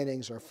these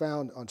paintings are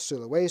found on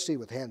Sulawesi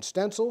with hand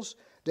stencils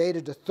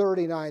dated to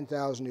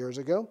 39,000 years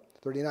ago,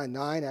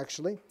 39.9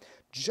 actually,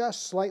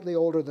 just slightly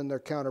older than their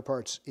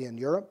counterparts in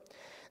Europe,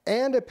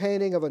 and a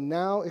painting of a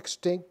now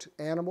extinct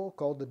animal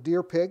called the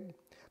deer pig,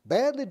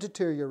 badly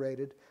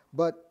deteriorated,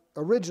 but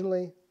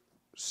originally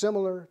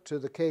similar to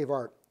the cave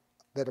art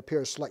that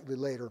appears slightly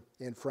later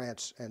in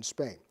France and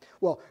Spain.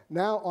 Well,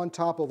 now on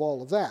top of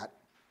all of that,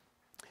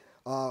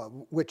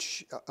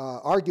 which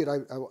argued, I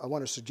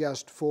want to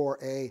suggest, for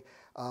a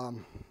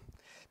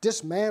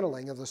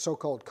dismantling of the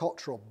so-called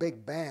cultural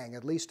Big Bang,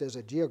 at least as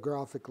a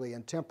geographically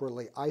and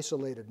temporally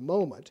isolated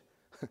moment,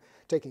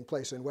 taking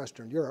place in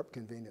Western Europe,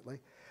 conveniently.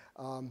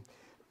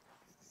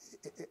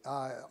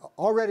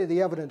 Already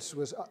the evidence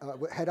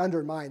had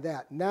undermined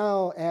that.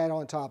 Now add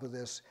on top of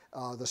this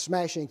the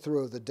smashing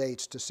through of the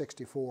dates to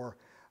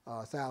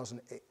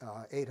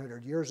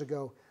 64,800 years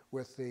ago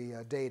with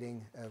the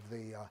dating of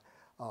the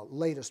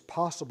latest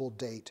possible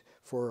date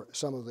for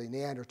some of the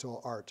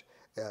Neanderthal art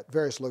at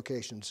various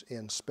locations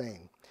in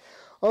Spain.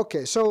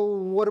 Okay, so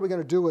what are we going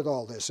to do with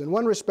all this? In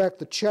one respect,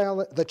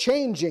 the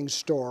changing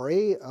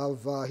story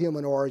of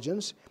human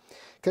origins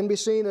can be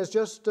seen as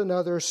just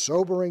another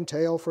sobering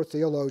tale for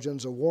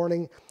theologians, a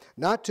warning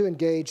not to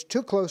engage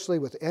too closely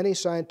with any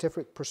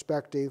scientific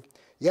perspective,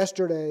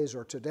 yesterday's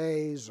or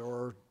today's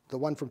or the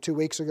one from 2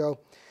 weeks ago,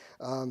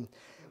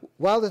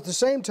 while at the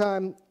same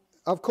time,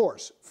 of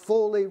course,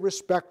 fully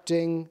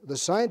respecting the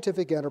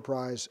scientific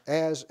enterprise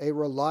as a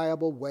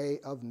reliable way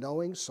of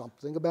knowing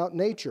something about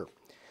nature.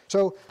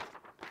 So,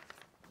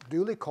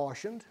 duly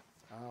cautioned,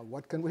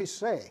 what can we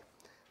say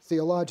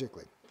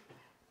theologically?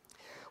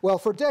 Well,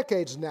 for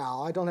decades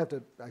now, I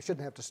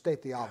shouldn't have to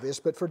state the obvious,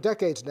 but for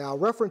decades now,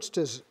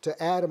 references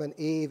to Adam and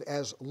Eve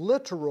as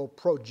literal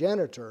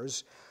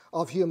progenitors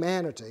of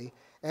humanity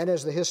and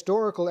as the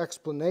historical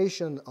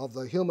explanation of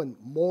the human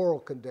moral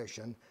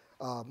condition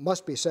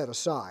must be set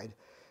aside.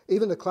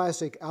 Even the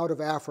classic out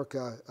of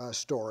Africa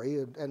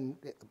story and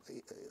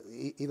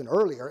even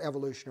earlier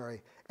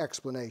evolutionary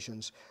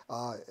explanations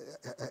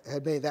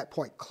had made that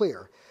point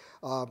clear.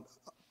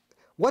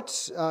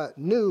 What's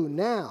new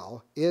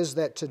now is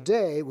that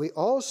today we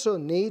also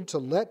need to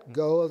let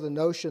go of the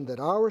notion that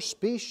our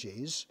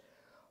species,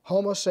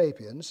 Homo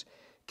sapiens,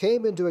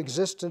 came into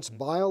existence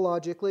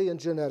biologically and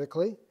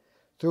genetically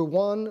through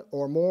one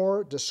or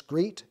more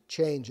discrete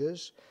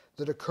changes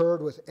that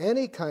occurred with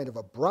any kind of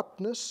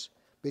abruptness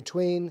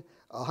between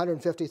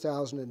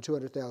 150,000 and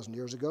 200,000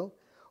 years ago,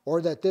 or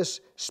that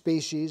this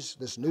species,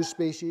 this new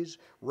species,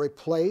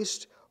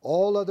 replaced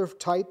all other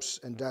types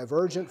and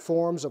divergent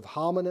forms of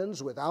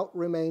hominins without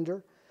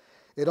remainder.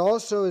 It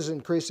also is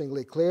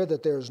increasingly clear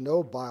that there is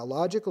no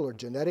biological or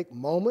genetic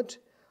moment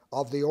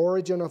of the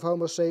origin of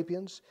Homo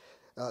sapiens.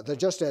 That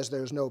just as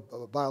there's no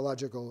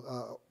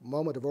biological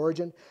moment of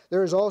origin,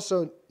 there is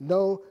also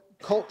no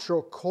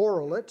cultural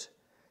correlate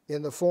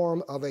in the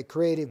form of a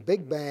creative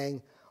Big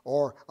Bang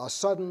or a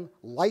sudden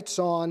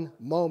lights-on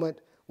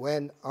moment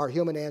when our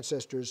human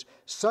ancestors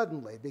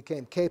suddenly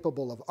became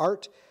capable of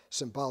art,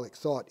 symbolic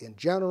thought in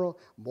general,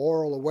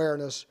 moral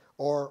awareness,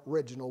 or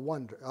original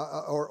wonder,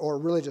 or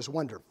religious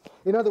wonder.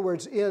 In other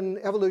words, in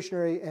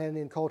evolutionary and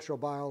in cultural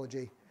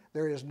biology,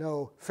 there is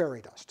no fairy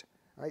dust,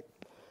 right?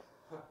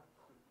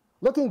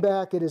 Looking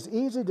back, it is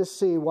easy to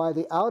see why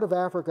the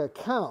out-of-Africa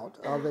account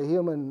of the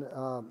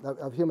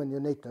human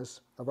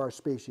uniqueness of our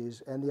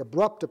species and the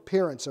abrupt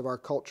appearance of our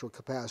cultural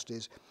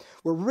capacities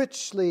were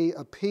richly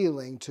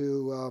appealing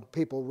to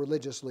people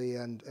religiously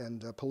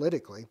and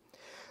politically.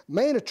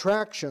 Main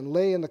attraction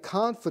lay in the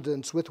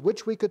confidence with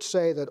which we could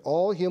say that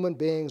all human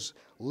beings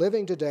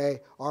living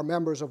today are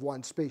members of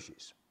one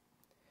species.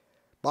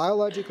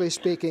 Biologically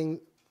speaking,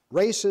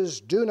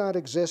 races do not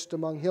exist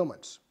among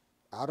humans.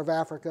 Out of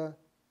Africa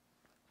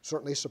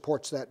certainly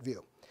supports that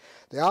view.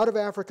 The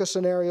out-of-Africa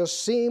scenario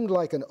seemed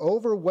like an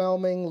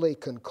overwhelmingly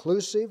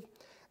conclusive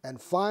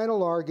and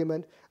final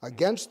argument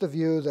against the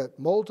view that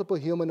multiple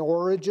human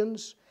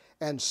origins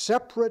and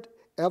separate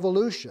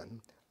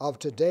evolution of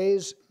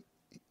today's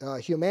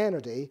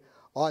humanity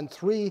on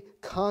three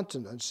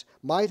continents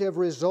might have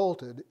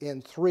resulted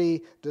in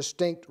three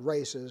distinct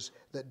races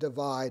that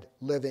divide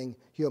living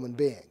human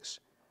beings.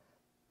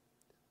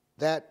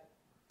 That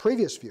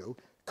previous view,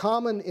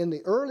 common in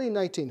the early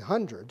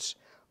 1900s,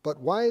 but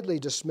widely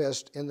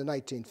dismissed in the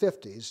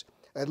 1950s,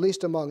 at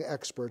least among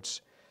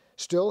experts,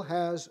 still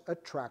has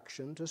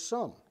attraction to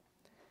some.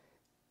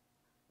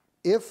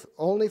 If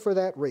only for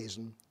that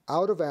reason,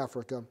 out of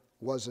Africa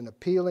was an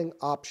appealing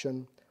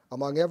option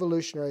among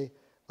evolutionary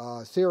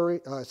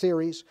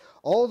theories,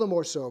 all the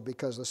more so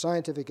because the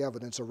scientific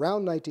evidence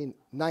around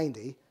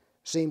 1990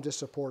 seemed to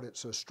support it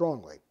so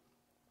strongly.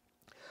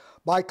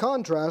 By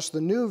contrast,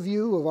 the new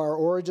view of our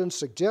origins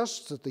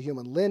suggests that the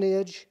human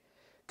lineage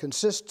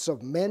consists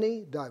of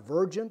many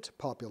divergent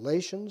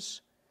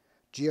populations,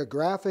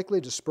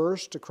 geographically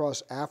dispersed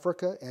across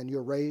Africa and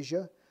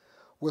Eurasia,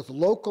 with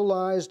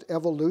localized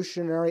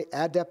evolutionary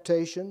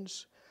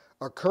adaptations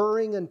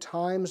occurring in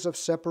times of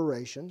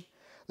separation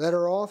that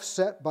are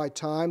offset by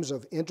times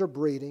of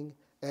interbreeding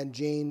and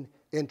gene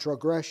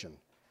introgression.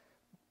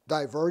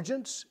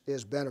 Divergence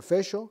is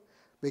beneficial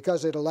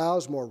because it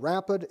allows more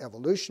rapid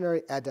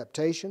evolutionary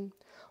adaptation,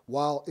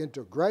 while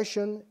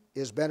integration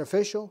is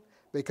beneficial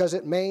because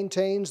it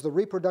maintains the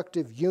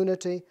reproductive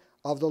unity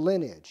of the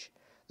lineage.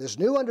 This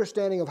new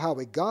understanding of how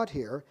we got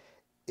here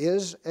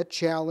is a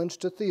challenge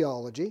to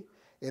theology,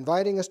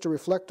 inviting us to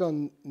reflect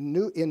in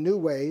new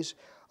ways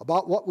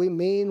about what we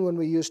mean when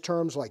we use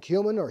terms like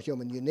human or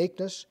human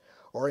uniqueness,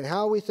 or in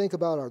how we think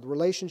about our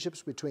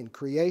relationships between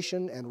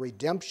creation and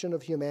redemption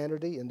of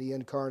humanity in the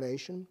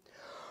incarnation,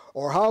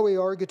 or how we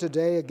argue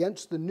today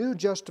against the new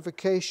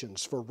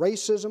justifications for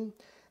racism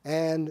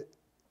and,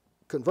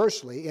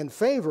 conversely, in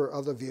favor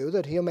of the view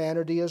that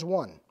humanity is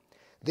one.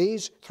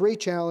 These three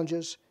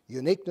challenges,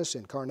 uniqueness,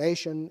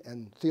 incarnation,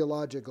 and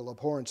theological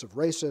abhorrence of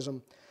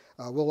racism,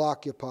 will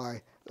occupy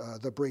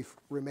the brief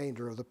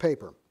remainder of the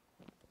paper.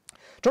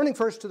 Turning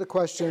first to the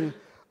question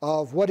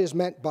of what is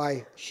meant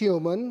by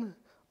human,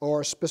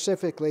 or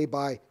specifically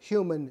by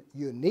human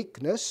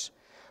uniqueness,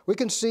 we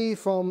can see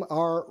from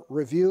our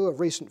review of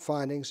recent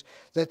findings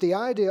that the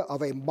idea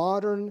of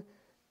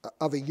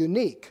a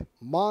unique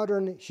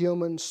modern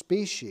human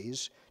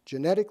species,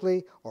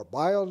 genetically or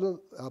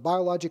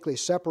biologically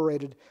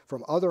separated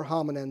from other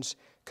hominins,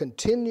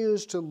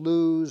 continues to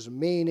lose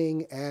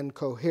meaning and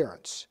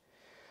coherence.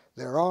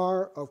 There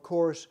are, of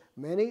course,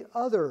 many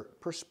other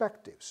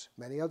perspectives,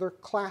 many other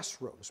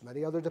classrooms,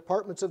 many other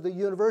departments of the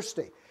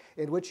university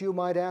in which you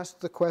might ask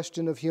the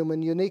question of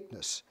human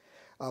uniqueness.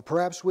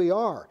 Perhaps we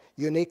are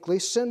uniquely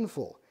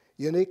sinful,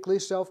 uniquely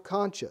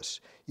self-conscious,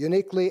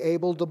 uniquely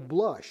able to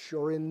blush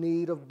or in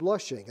need of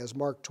blushing, as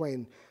Mark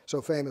Twain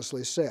so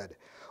famously said,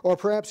 or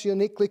perhaps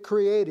uniquely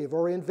creative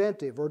or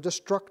inventive or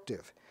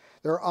destructive.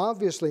 There are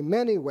obviously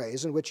many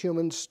ways in which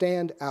humans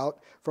stand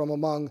out from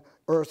among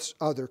Earth's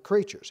other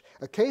creatures.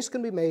 A case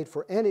can be made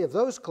for any of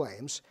those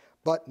claims,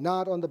 but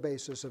not on the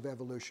basis of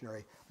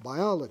evolutionary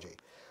biology.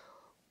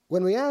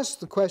 When we ask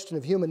the question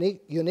of human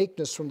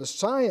uniqueness from the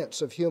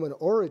science of human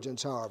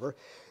origins, however,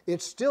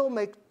 it still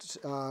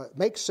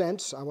makes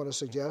sense, I want to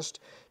suggest,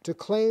 to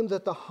claim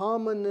that the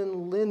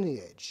hominin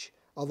lineage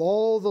of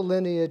all the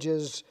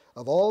lineages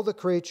of all the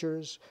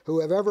creatures who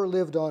have ever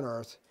lived on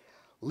Earth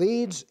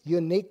leads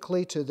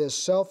uniquely to this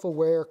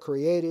self-aware,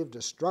 creative,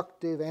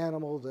 destructive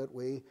animal that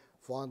we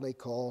fondly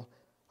call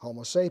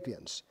Homo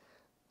sapiens.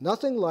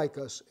 nothing like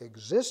us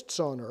exists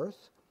on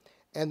earth,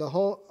 and the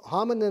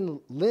hominin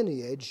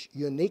lineage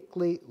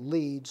uniquely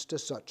leads to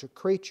such a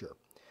creature.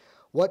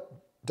 What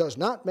does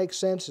not make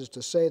sense is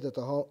to say that,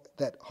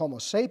 that Homo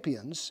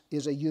sapiens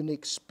is a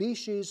unique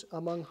species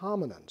among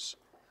hominins,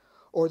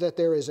 or that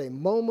there is a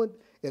moment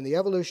in the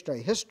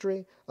evolutionary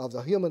history of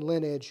the human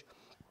lineage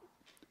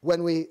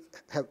when we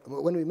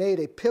made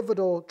a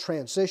pivotal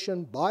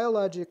transition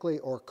biologically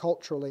or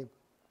culturally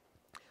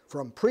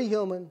from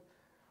pre-human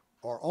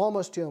or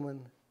almost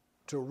human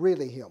to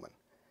really human.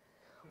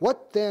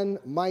 What then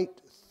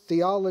might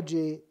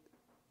theology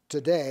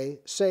today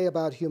say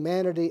about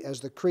humanity as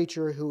the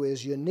creature who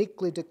is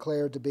uniquely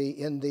declared to be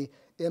in the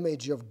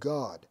image of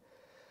God?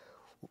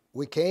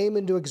 We came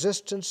into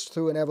existence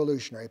through an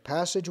evolutionary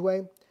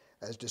passageway,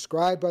 as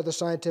described by the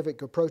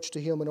scientific approach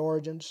to human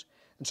origins.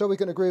 And so we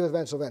can agree with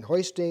Wenzel van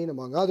Hoystein,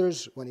 among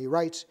others, when he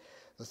writes,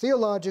 "The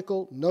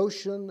theological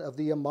notion of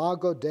the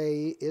imago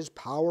Dei is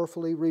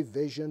powerfully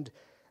revisioned,"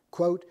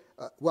 quote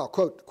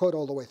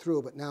all the way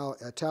through, but now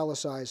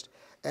italicized,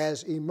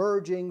 "as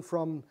emerging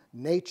from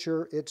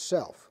nature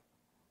itself,"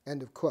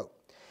 end of quote.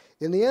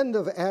 In the end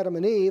of Adam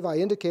and Eve, I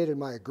indicated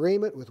my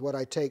agreement with what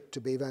I take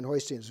to be Van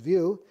Hoystein's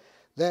view,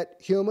 that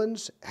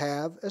humans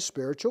have a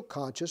spiritual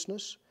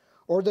consciousness,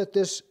 or that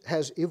this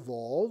has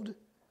evolved,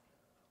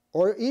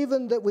 or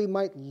even that we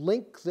might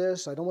link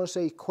this, I don't want to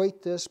say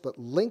equate this, but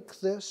link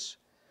this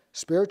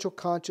spiritual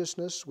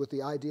consciousness with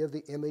the idea of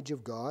the image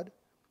of God.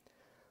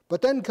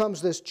 But then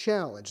comes this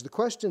challenge. The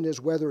question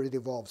is whether it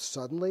evolved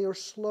suddenly or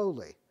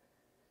slowly.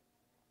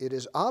 It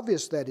is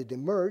obvious that it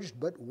emerged,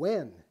 but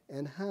when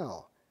and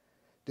how?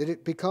 Did we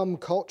become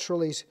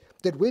culturally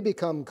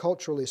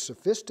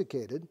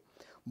sophisticated,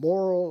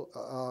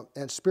 moral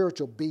and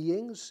spiritual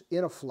beings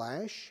in a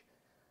flash?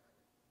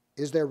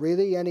 Is there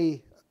really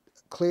any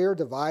clear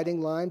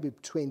dividing line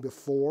between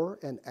before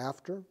and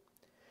after?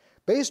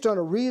 Based on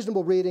a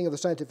reasonable reading of the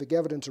scientific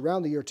evidence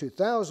around the year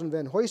 2000,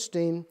 Van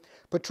Hoystein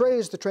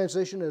portrays the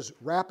transition as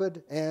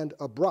rapid and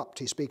abrupt.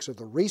 He speaks of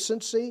the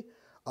recency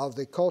of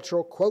the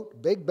cultural,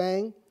 quote, Big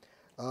Bang,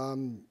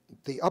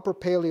 the Upper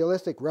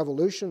Paleolithic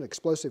revolution,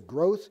 explosive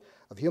growth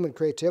of human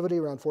creativity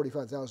around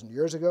 45,000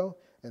 years ago,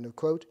 end of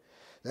quote.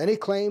 Then he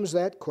claims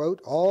that,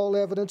 quote, all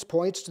evidence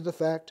points to the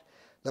fact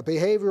that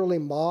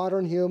behaviorally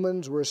modern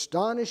humans were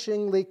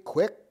astonishingly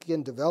quick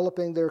in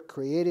developing their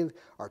creative,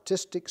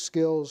 artistic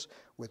skills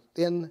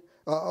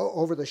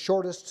over the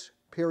shortest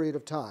period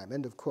of time,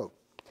 end of quote.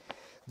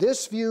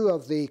 This view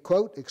of the,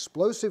 quote,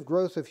 explosive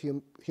growth of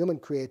human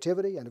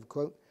creativity, end of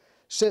quote,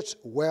 sits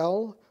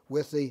well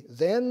with the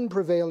then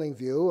prevailing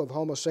view of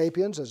Homo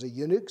sapiens as a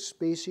unique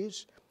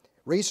species,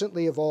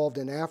 recently evolved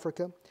in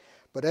Africa.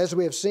 But as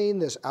we have seen,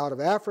 this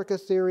out-of-Africa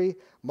theory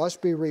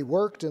must be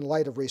reworked in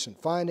light of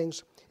recent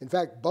findings. In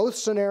fact, both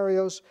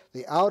scenarios,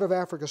 the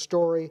out-of-Africa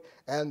story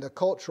and the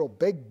cultural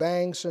Big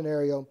Bang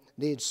scenario,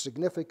 need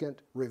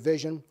significant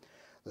revision.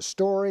 The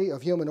story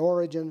of human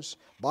origins,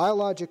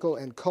 biological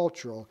and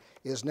cultural,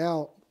 is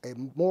now a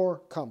more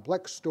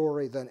complex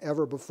story than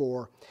ever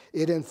before.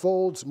 It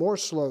unfolds more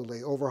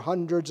slowly over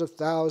hundreds of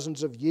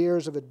thousands of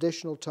years of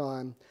additional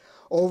time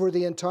over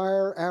the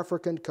entire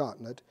African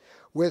continent,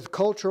 with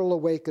cultural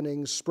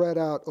awakenings spread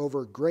out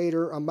over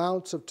greater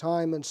amounts of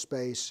time and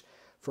space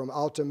from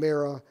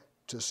Altamira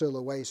to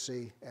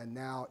Sulawesi, and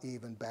now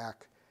even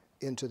back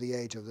into the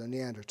age of the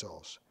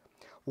Neanderthals.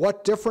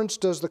 What difference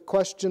does the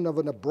question of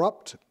an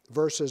abrupt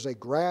versus a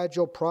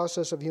gradual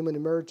process of human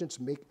emergence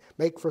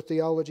make for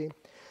theology?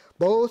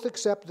 Both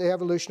accept the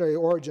evolutionary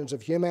origins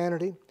of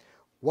humanity.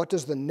 What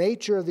does the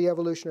nature of the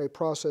evolutionary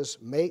process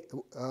make?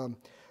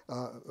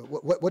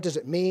 What does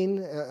it mean,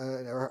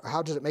 or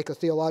how does it make a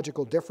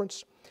theological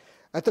difference?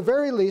 At the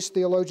very least,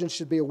 theologians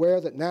should be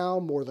aware that now,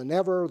 more than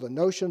ever, the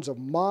notions of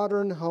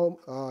modern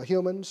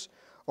humans,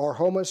 or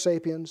Homo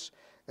sapiens,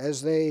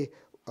 as they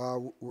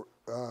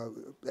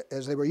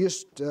were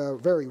used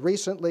very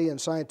recently in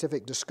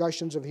scientific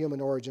discussions of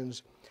human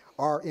origins,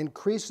 are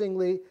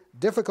increasingly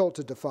difficult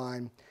to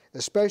define,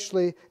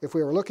 especially if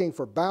we are looking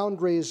for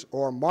boundaries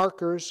or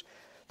markers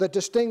that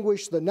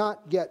distinguish the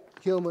not yet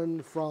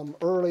human from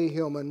early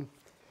human.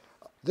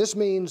 This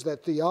means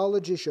that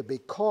theology should be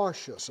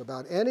cautious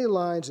about any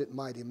lines it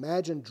might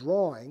imagine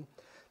drawing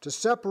to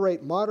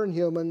separate modern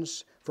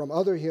humans from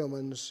other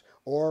humans,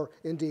 or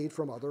indeed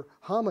from other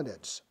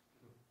hominids.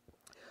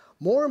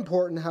 More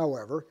important,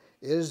 however,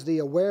 is the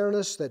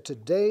awareness that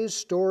today's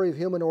story of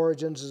human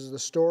origins is the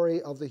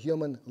story of the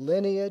human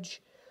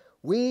lineage.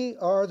 We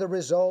are the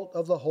result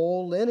of the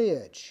whole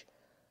lineage,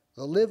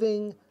 the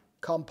living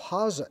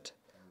composite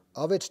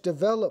of its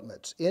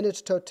developments in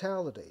its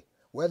totality,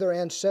 whether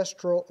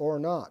ancestral or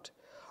not.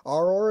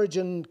 Our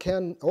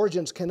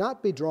origins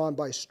cannot be drawn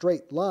by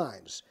straight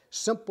lines,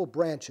 simple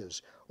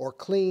branches, or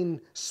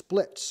clean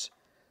splits.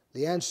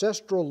 The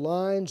ancestral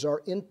lines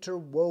are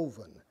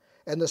interwoven,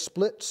 and the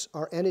splits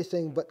are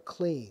anything but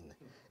clean.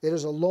 It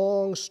is a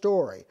long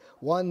story,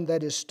 one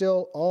that is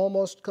still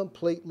almost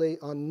completely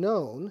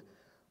unknown.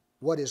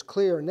 What is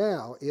clear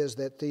now is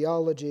that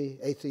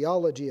a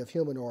theology of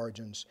human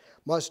origins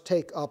must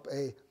take up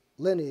a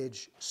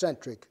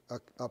lineage-centric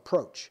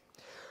approach.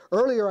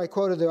 Earlier, I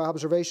quoted the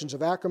observations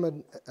of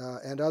Ackerman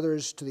and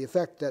others to the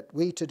effect that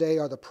we today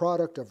are the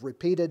product of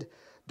repeated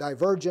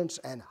divergence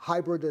and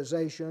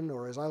hybridization,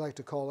 or as I like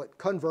to call it,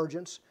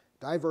 convergence,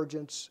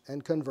 divergence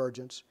and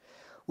convergence.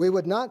 We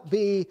would not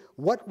be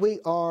what we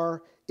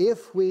are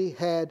if we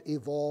had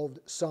evolved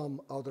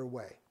some other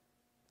way.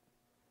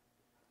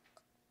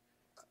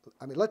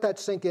 I mean, let that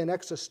sink in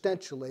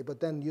existentially, but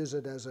then use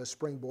it as a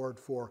springboard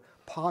for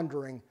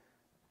pondering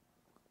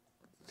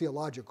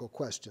theological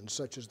questions,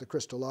 such as the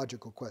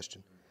Christological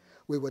question.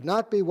 We would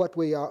not be what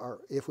we are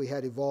if we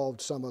had evolved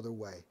some other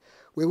way.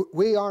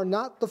 We are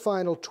not the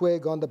final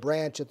twig on the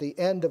branch at the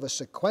end of a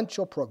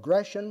sequential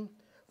progression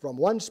from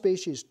one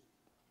species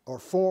or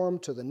form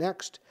to the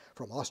next,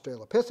 from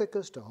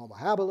Australopithecus to Homo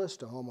habilis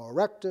to Homo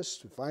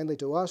erectus, and finally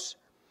to us.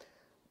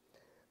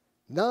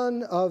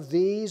 None of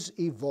these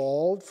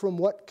evolved from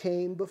what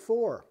came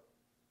before.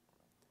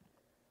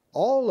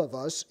 All of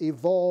us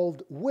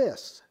evolved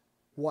with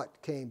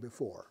what came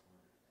before.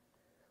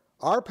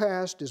 Our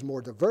past is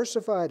more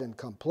diversified and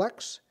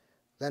complex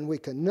than we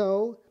can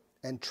know,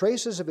 and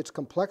traces of its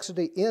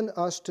complexity in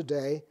us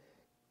today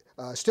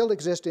still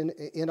exist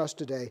in us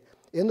today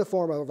in the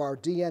form of our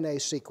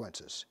DNA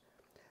sequences.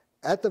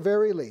 At the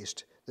very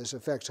least, this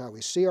affects how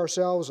we see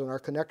ourselves and our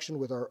connection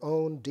with our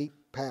own deep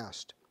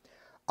past.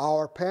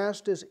 Our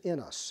past is in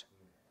us.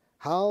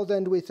 How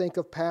then do we think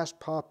of past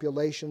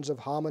populations of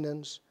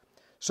hominins,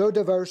 so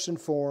diverse in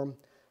form,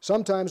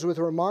 sometimes with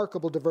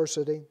remarkable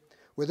diversity,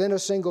 within a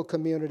single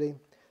community,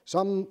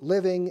 some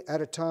living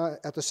at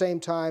the same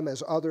time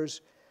as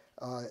others,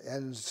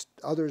 and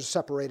others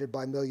separated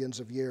by millions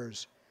of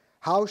years?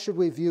 How should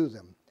we view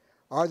them?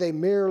 Are they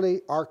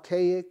merely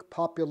archaic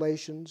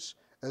populations,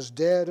 as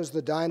dead as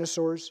the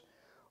dinosaurs,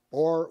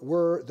 or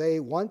were they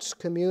once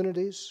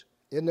communities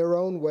in their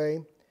own way,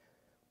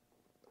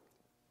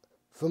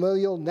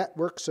 familial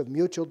networks of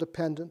mutual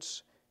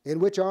dependence in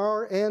which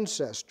our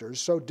ancestors,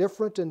 so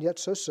different and yet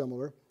so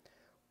similar,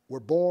 were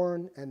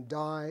born and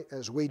die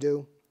as we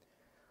do?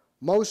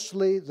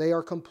 Mostly they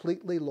are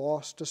completely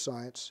lost to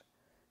science.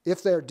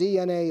 If their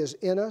DNA is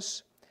in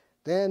us,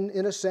 then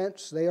in a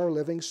sense they are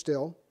living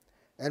still,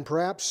 and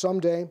perhaps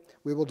someday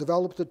we will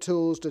develop the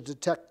tools to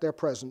detect their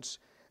presence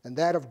and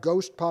that of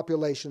ghost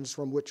populations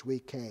from which we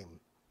came.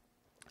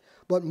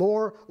 But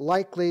more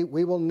likely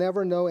we will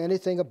never know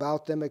anything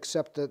about them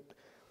except that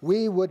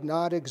we would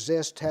not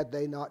exist had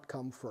they not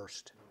come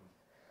first.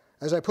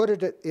 As I put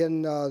it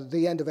in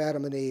The End of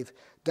Adam and Eve,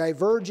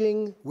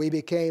 diverging, we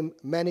became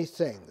many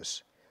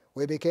things.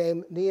 We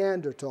became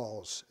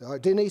Neanderthals,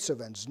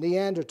 Denisovans,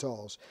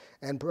 Neanderthals,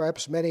 and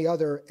perhaps many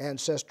other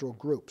ancestral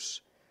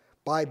groups.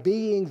 By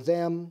being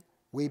them,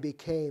 we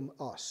became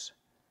us.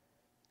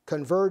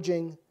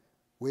 Converging,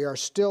 we are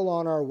still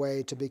on our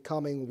way to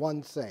becoming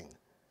one thing,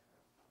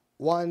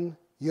 one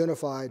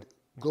unified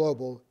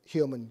global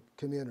human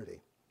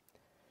community.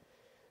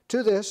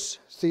 To this,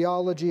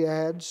 theology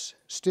adds,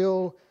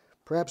 still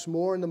perhaps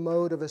more in the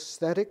mode of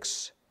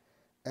aesthetics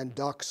and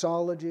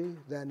doxology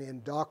than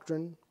in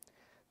doctrine,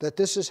 that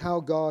this is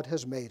how God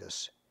has made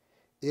us.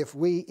 If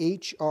we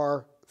each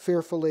are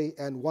fearfully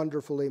and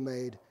wonderfully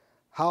made,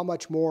 how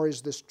much more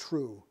is this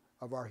true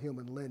of our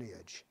human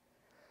lineage?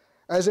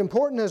 As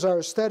important as our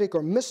aesthetic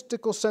or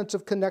mystical sense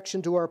of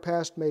connection to our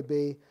past may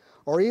be,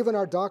 or even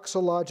our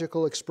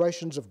doxological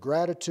expressions of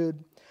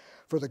gratitude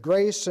for the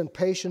grace and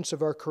patience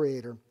of our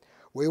Creator,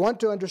 we want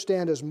to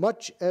understand as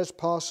much as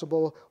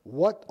possible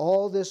what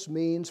all this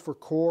means for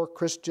core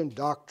Christian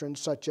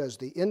doctrines such as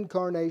the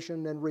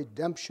incarnation and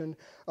redemption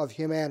of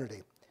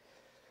humanity.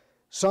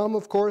 Some,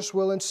 of course,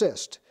 will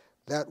insist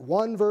that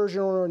one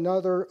version or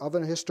another of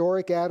an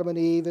historic Adam and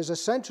Eve is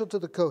essential to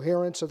the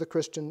coherence of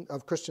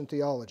Christian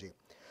theology.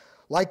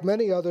 Like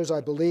many others,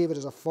 I believe it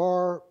is a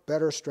far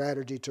better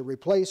strategy to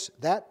replace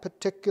that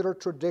particular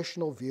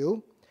traditional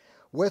view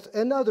with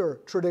another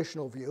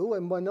traditional view,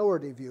 a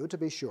minority view to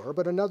be sure,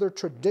 but another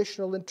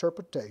traditional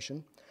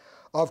interpretation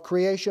of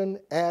creation,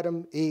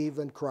 Adam, Eve,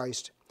 and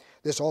Christ.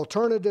 This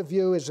alternative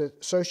view is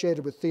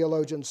associated with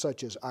theologians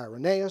such as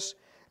Irenaeus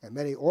and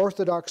many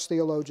Orthodox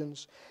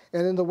theologians,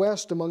 and in the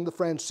West among the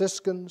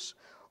Franciscans,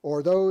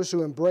 or those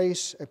who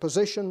embrace a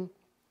position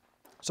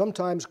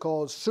sometimes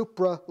called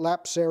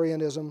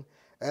supralapsarianism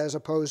as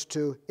opposed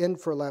to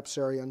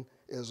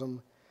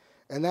infralapsarianism,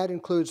 and that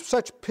includes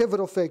such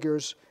pivotal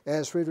figures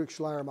as Friedrich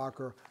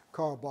Schleiermacher,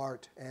 Karl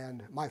Barth,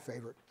 and my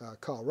favorite,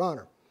 Karl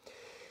Rahner.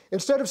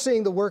 Instead of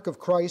seeing the work of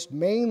Christ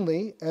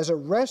mainly as a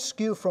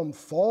rescue from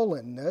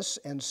fallenness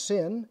and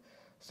sin,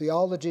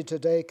 theology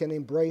today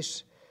can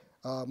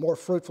more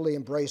fruitfully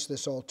embrace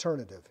this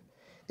alternative.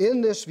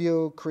 In this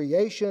view,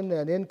 creation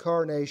and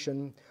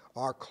incarnation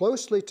are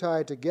closely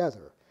tied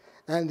together,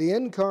 and the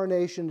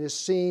incarnation is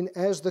seen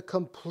as the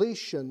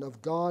completion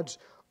of God's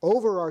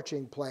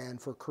overarching plan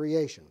for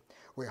creation.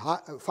 We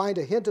find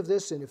a hint of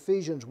this in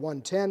Ephesians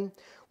 1:10,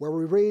 where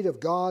we read of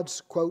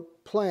God's,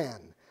 quote,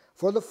 plan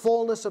for the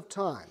fullness of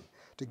time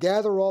to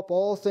gather up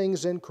all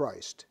things in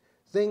Christ,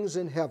 things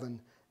in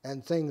heaven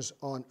and things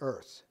on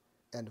earth,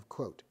 end of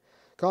quote.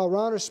 Karl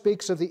Rahner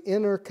speaks of the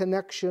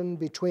interconnection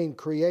between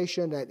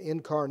creation and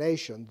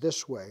incarnation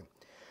this way.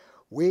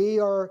 We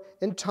are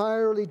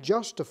entirely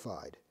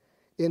justified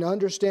in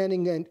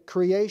understanding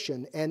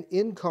creation and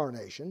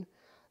incarnation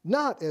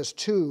not as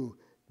two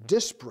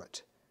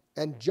disparate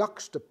and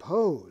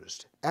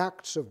juxtaposed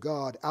acts of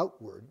God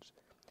outwards,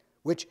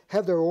 which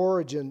have their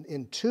origin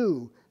in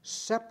two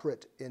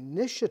separate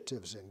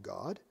initiatives in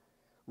God.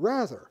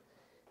 Rather,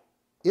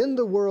 in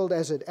the world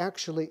as it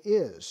actually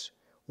is,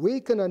 we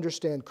can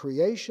understand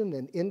creation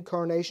and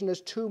incarnation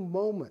as two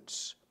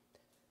moments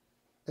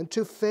and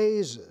two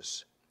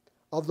phases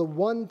of the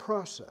one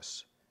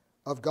process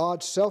of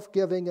God's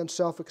self-giving and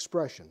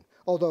self-expression,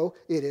 although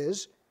it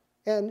is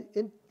an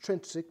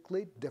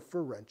intrinsically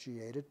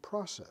differentiated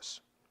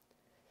process.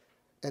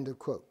 End of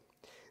quote.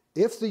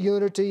 If the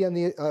unity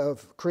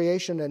of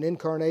creation and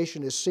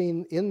incarnation is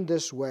seen in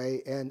this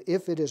way, and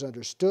if it is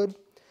understood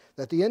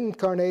that the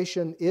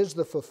incarnation is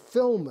the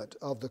fulfillment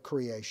of the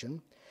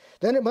creation,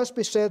 then it must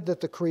be said that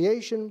the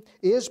creation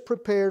is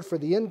prepared for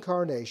the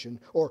incarnation,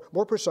 or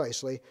more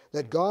precisely,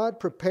 that God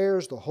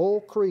prepares the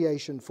whole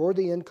creation for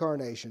the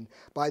incarnation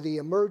by the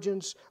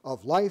emergence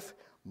of life,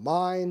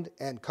 mind,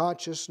 and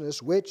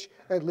consciousness, which,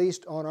 at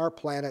least on our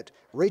planet,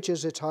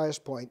 reaches its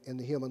highest point in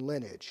the human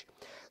lineage.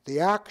 The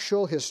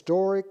actual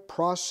historic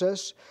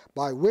process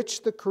by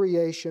which the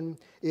creation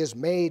is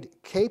made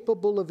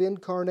capable of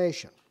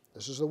incarnation.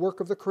 This is the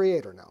work of the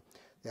Creator now.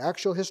 The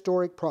actual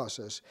historic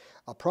process,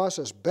 a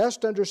process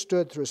best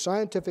understood through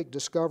scientific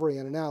discovery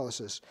and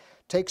analysis,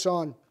 takes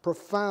on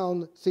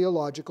profound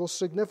theological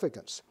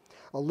significance.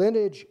 A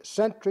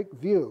lineage-centric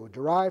view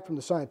derived from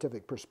the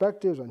scientific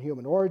perspectives on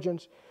human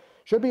origins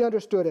should be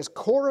understood as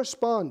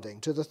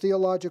corresponding to the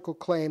theological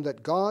claim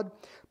that God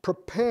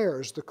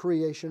prepares the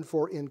creation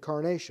for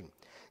incarnation,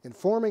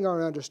 informing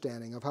our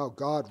understanding of how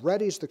God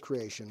readies the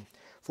creation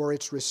for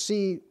to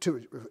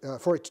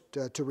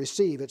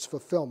receive its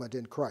fulfillment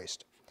in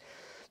Christ.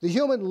 The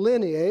human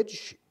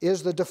lineage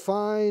is the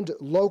defined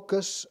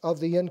locus of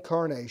the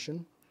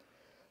incarnation,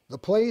 the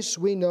place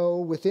we know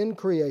within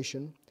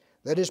creation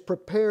that is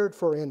prepared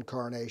for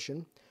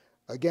incarnation.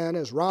 Again,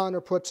 as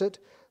Rahner puts it,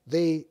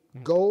 the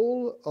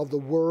goal of the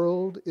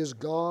world is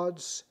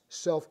God's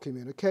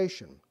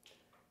self-communication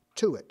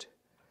to it,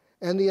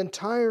 and the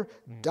entire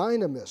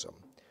dynamism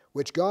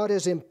which God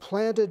has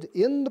implanted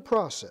in the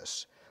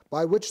process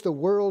by which the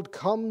world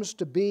comes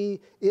to be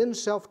in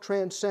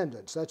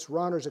self-transcendence. That's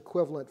Rahner's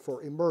equivalent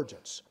for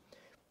emergence.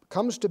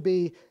 Comes to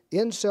be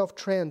in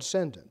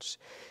self-transcendence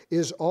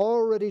is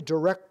already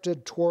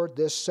directed toward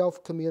this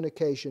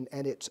self-communication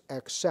and its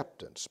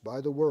acceptance by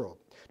the world.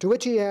 To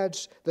which he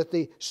adds that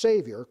the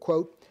Savior,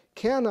 quote,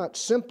 cannot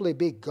simply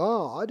be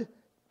God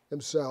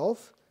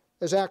himself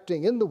as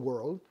acting in the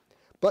world,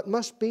 but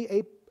must be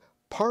a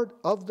part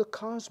of the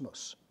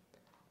cosmos,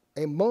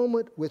 a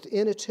moment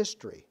within its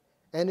history,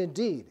 and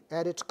indeed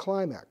at its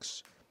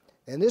climax.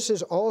 And this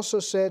is also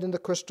said in the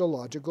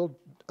Christological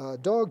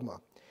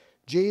dogma.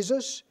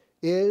 Jesus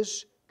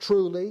is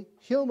truly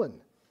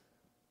human,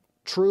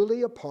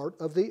 truly a part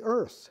of the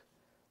earth,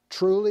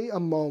 truly a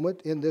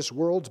moment in this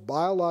world's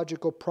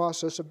biological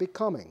process of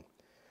becoming,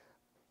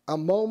 a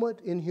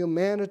moment in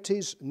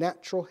humanity's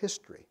natural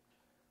history,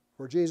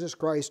 where Jesus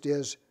Christ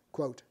is,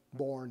 quote,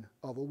 born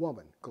of a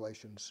woman,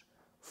 Galatians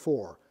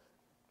 4.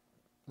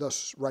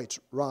 Thus writes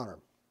Rahner.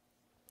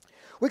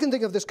 We can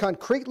think of this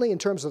concretely in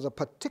terms of the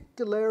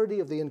particularity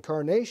of the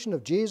incarnation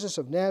of Jesus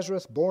of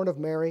Nazareth, born of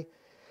Mary.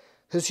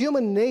 His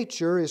human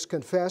nature is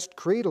confessed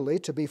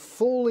creedally to be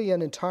fully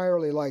and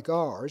entirely like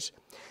ours.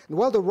 And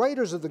while the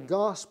writers of the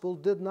gospel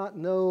did not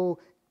know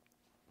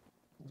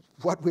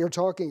what we are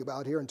talking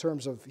about here in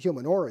terms of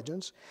human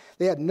origins,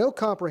 they had no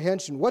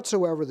comprehension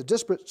whatsoever of the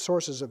disparate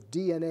sources of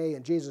DNA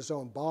in Jesus'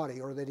 own body,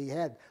 or that he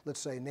had,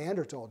 let's say,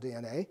 Neanderthal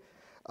DNA.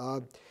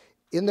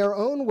 In their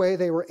own way,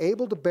 they were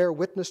able to bear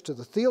witness to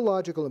the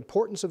theological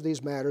importance of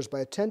these matters by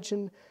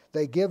attention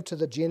they give to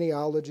the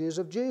genealogies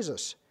of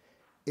Jesus.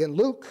 In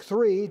Luke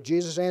 3,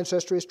 Jesus'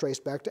 ancestry is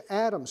traced back to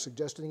Adam,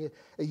 suggesting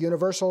a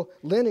universal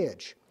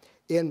lineage.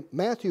 In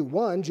Matthew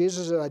 1,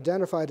 Jesus is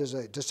identified as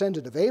a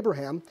descendant of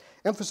Abraham,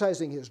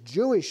 emphasizing his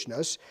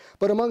Jewishness.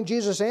 But among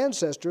Jesus'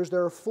 ancestors,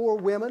 there are 4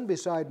 women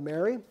beside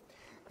Mary,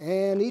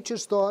 and each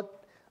is thought,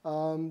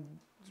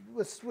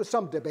 with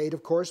some debate,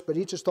 of course, but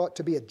each is thought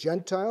to be a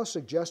Gentile,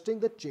 suggesting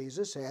that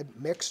Jesus had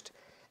mixed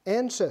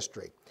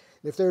ancestry.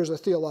 And if there's a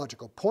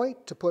theological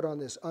point to put on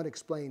this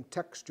unexplained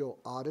textual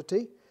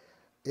oddity,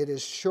 it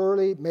is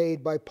surely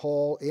made by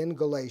Paul in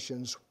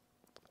Galatians,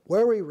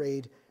 where we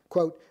read,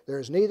 quote, there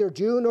is neither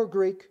Jew nor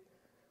Greek,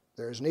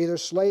 there is neither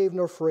slave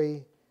nor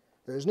free,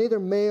 there is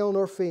neither male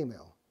nor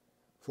female,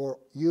 for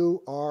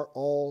you are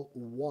all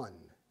one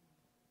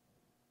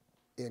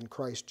in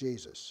Christ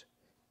Jesus.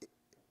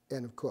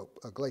 End of quote,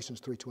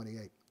 Galatians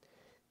 3:28.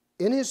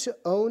 In his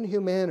own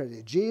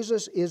humanity,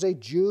 Jesus is a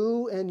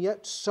Jew and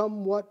yet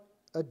somewhat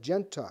a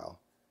Gentile,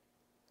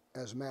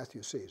 as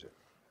Matthew sees it.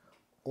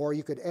 Or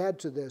you could add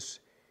to this,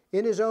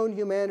 in his own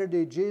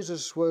humanity,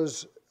 Jesus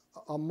was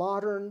a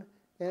modern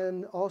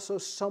and also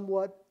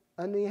somewhat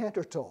a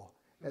Neanderthal,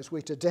 as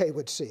we today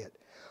would see it.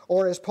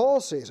 Or as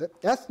Paul sees it,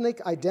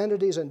 ethnic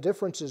identities and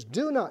differences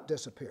do not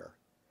disappear,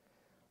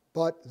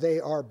 but they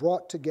are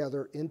brought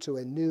together into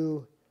a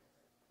new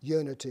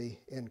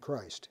unity in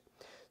Christ.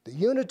 The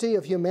unity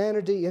of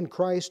humanity in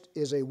Christ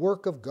is a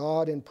work of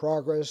God in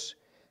progress,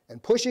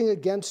 and pushing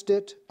against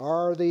it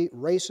are the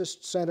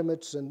racist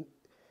sentiments and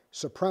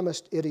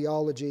supremacist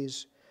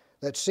ideologies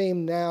that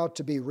seem now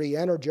to be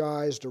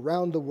re-energized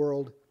around the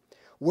world.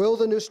 Will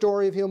the new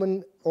story of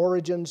human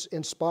origins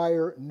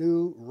inspire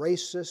new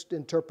racist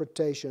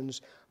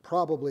interpretations?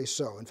 Probably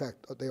so. In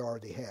fact, they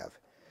already have.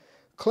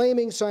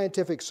 Claiming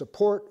scientific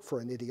support for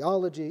an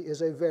ideology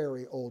is a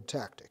very old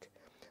tactic.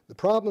 The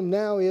problem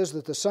now is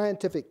that the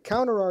scientific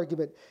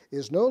counterargument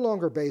is no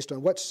longer based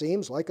on what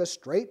seems like a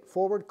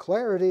straightforward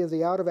clarity of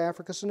the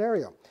out-of-Africa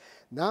scenario.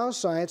 Now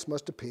science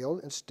must appeal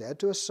instead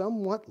to a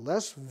somewhat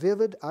less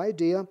vivid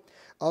idea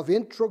of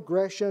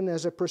introgression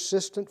as a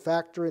persistent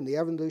factor in the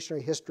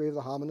evolutionary history of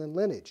the hominin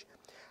lineage.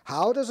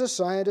 How does a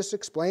scientist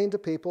explain to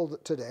people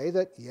today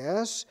that,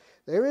 yes,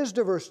 there is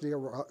diversity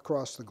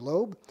across the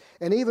globe,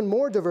 and even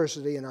more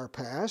diversity in our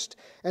past,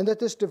 and that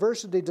this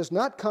diversity does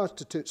not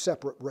constitute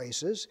separate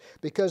races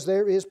because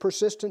there is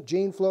persistent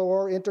gene flow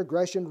or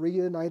introgression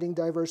reuniting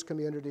diverse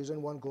communities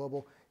in one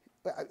global...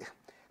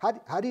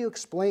 How do you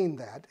explain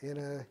that in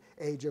an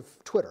age of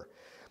Twitter?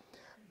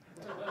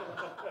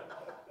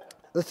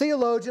 The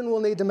theologian will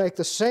need to make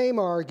the same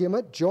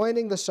argument,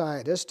 joining the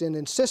scientist in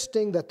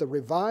insisting that the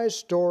revised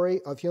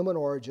story of human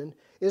origin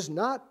is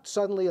not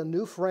suddenly a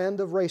new friend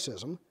of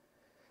racism,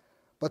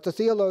 but the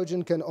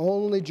theologian can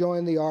only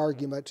join the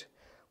argument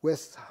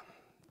with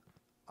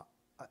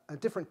a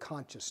different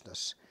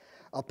consciousness,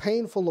 a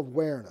painful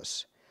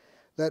awareness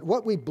that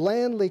what we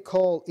blandly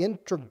call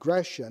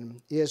introgression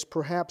is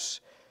perhaps,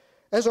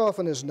 as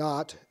often as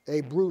not,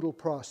 a brutal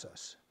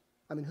process.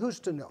 I mean, who's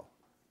to know?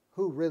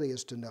 Who really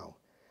is to know?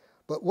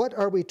 But what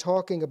are we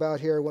talking about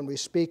here when we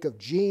speak of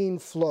gene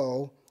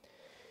flow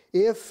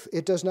if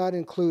it does not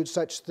include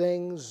such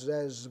things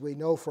as we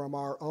know from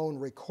our own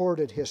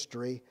recorded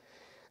history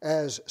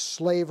as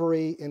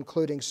slavery,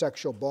 including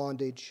sexual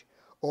bondage,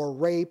 or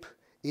rape,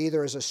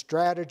 either as a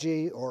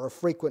strategy or a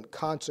frequent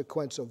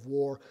consequence of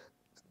war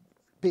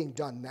being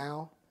done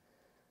now?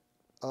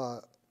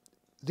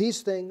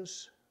 These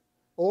things,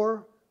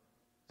 or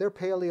their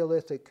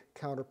Paleolithic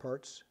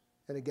counterparts,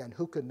 and again,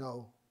 who could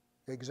know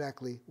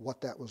exactly what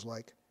that was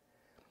like?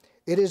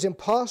 It is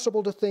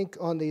impossible to think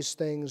on these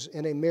things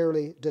in a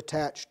merely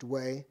detached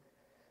way,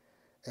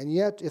 and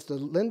yet if the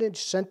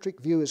lineage-centric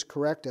view is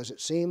correct, as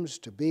it seems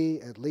to be,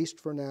 at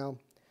least for now,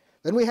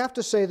 then we have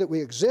to say that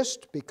we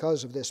exist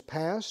because of this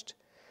past,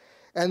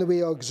 and that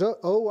we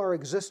owe our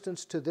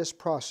existence to this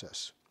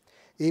process.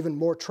 Even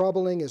more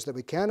troubling is that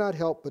we cannot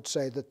help but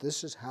say that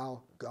this is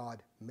how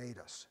God made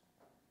us.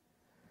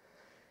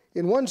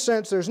 In one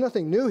sense, there's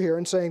nothing new here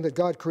in saying that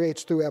God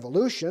creates through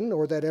evolution,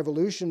 or that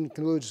evolution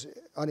includes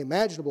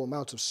unimaginable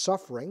amounts of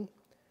suffering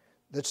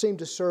that seem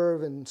to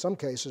serve, in some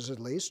cases at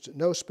least,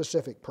 no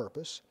specific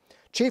purpose,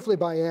 chiefly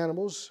by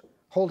animals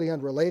wholly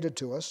unrelated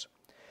to us.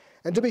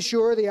 And to be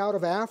sure, the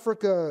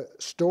out-of-Africa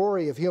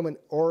story of human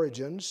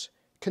origins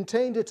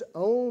contained its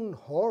own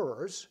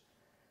horrors,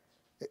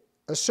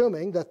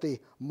 assuming that the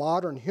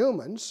modern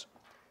humans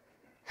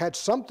had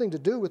something to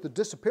do with the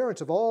disappearance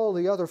of all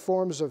the other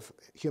forms of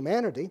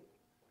humanity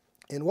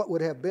in what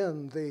would have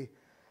been the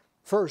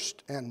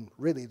first and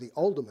really the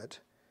ultimate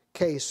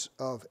case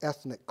of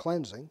ethnic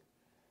cleansing.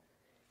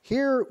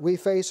 Here we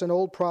face an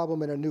old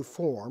problem in a new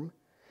form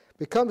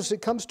because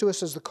it comes to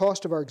us as the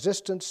cost of our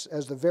existence,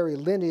 as the very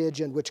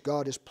lineage in which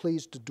God is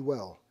pleased to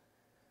dwell.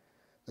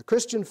 The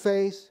Christian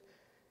faith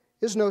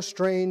is no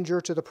stranger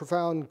to the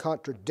profound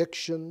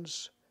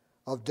contradictions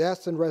of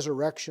death and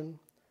resurrection,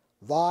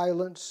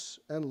 violence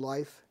and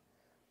life,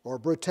 or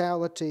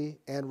brutality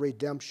and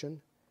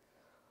redemption.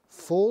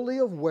 Fully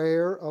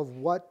aware of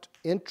what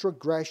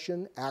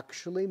introgression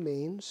actually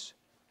means,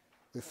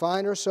 we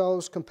find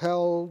ourselves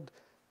compelled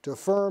to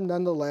affirm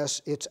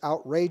nonetheless its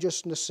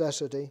outrageous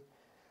necessity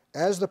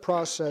as the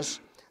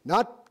process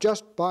not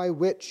just by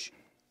which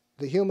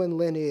the human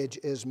lineage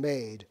is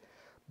made,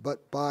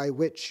 but by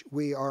which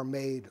we are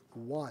made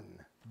one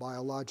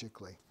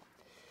biologically.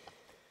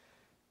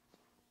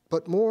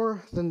 But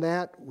more than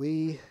that,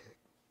 we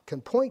can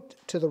point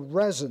to the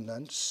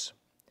resonance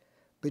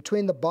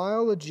between the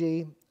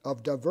biology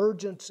of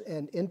divergence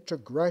and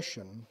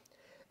introgression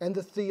and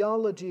the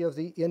theology of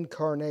the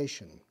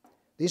incarnation.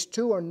 These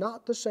two are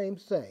not the same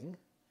thing.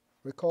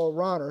 Recall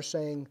Rahner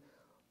saying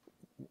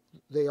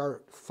they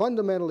are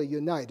fundamentally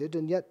united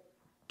and yet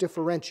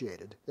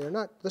differentiated. They're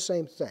not the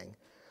same thing.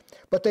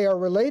 But they are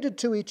related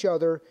to each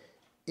other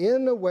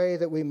in a way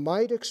that we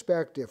might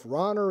expect if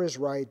Rahner is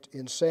right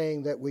in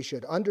saying that we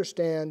should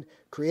understand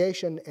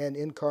creation and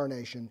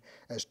incarnation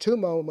as two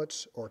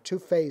moments or two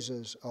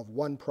phases of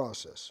one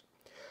process.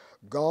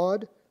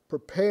 God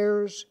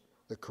prepares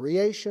the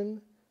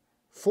creation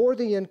for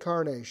the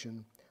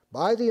incarnation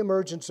by the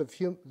emergence of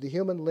the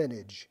human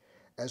lineage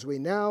as we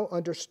now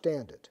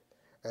understand it,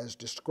 as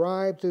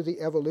described through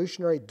the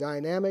evolutionary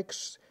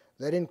dynamics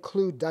that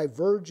include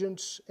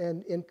divergence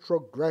and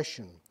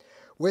introgression,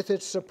 with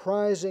its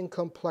surprising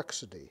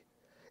complexity,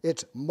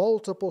 its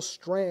multiple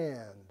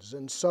strands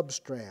and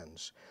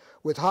substrands,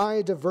 with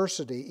high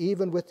diversity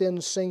even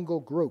within single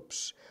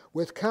groups,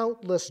 with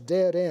countless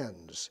dead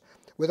ends,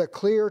 with a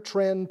clear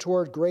trend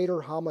toward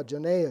greater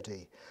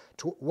homogeneity,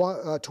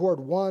 toward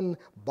one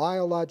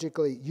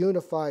biologically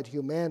unified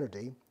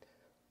humanity,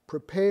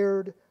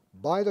 prepared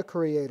by the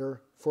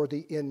Creator for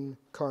the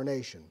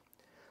incarnation.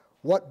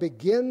 What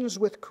begins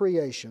with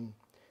creation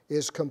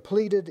is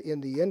completed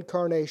in the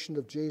incarnation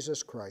of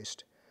Jesus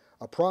Christ,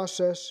 a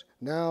process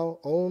now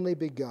only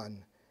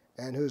begun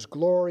and whose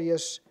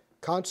glorious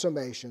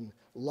consummation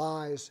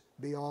lies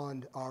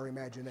beyond our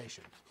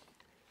imagination.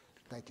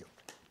 Thank you.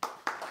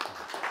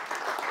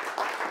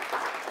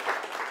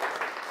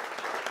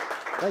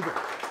 Thank you.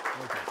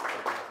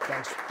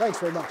 Thank you. Thanks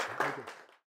very much. Thank you.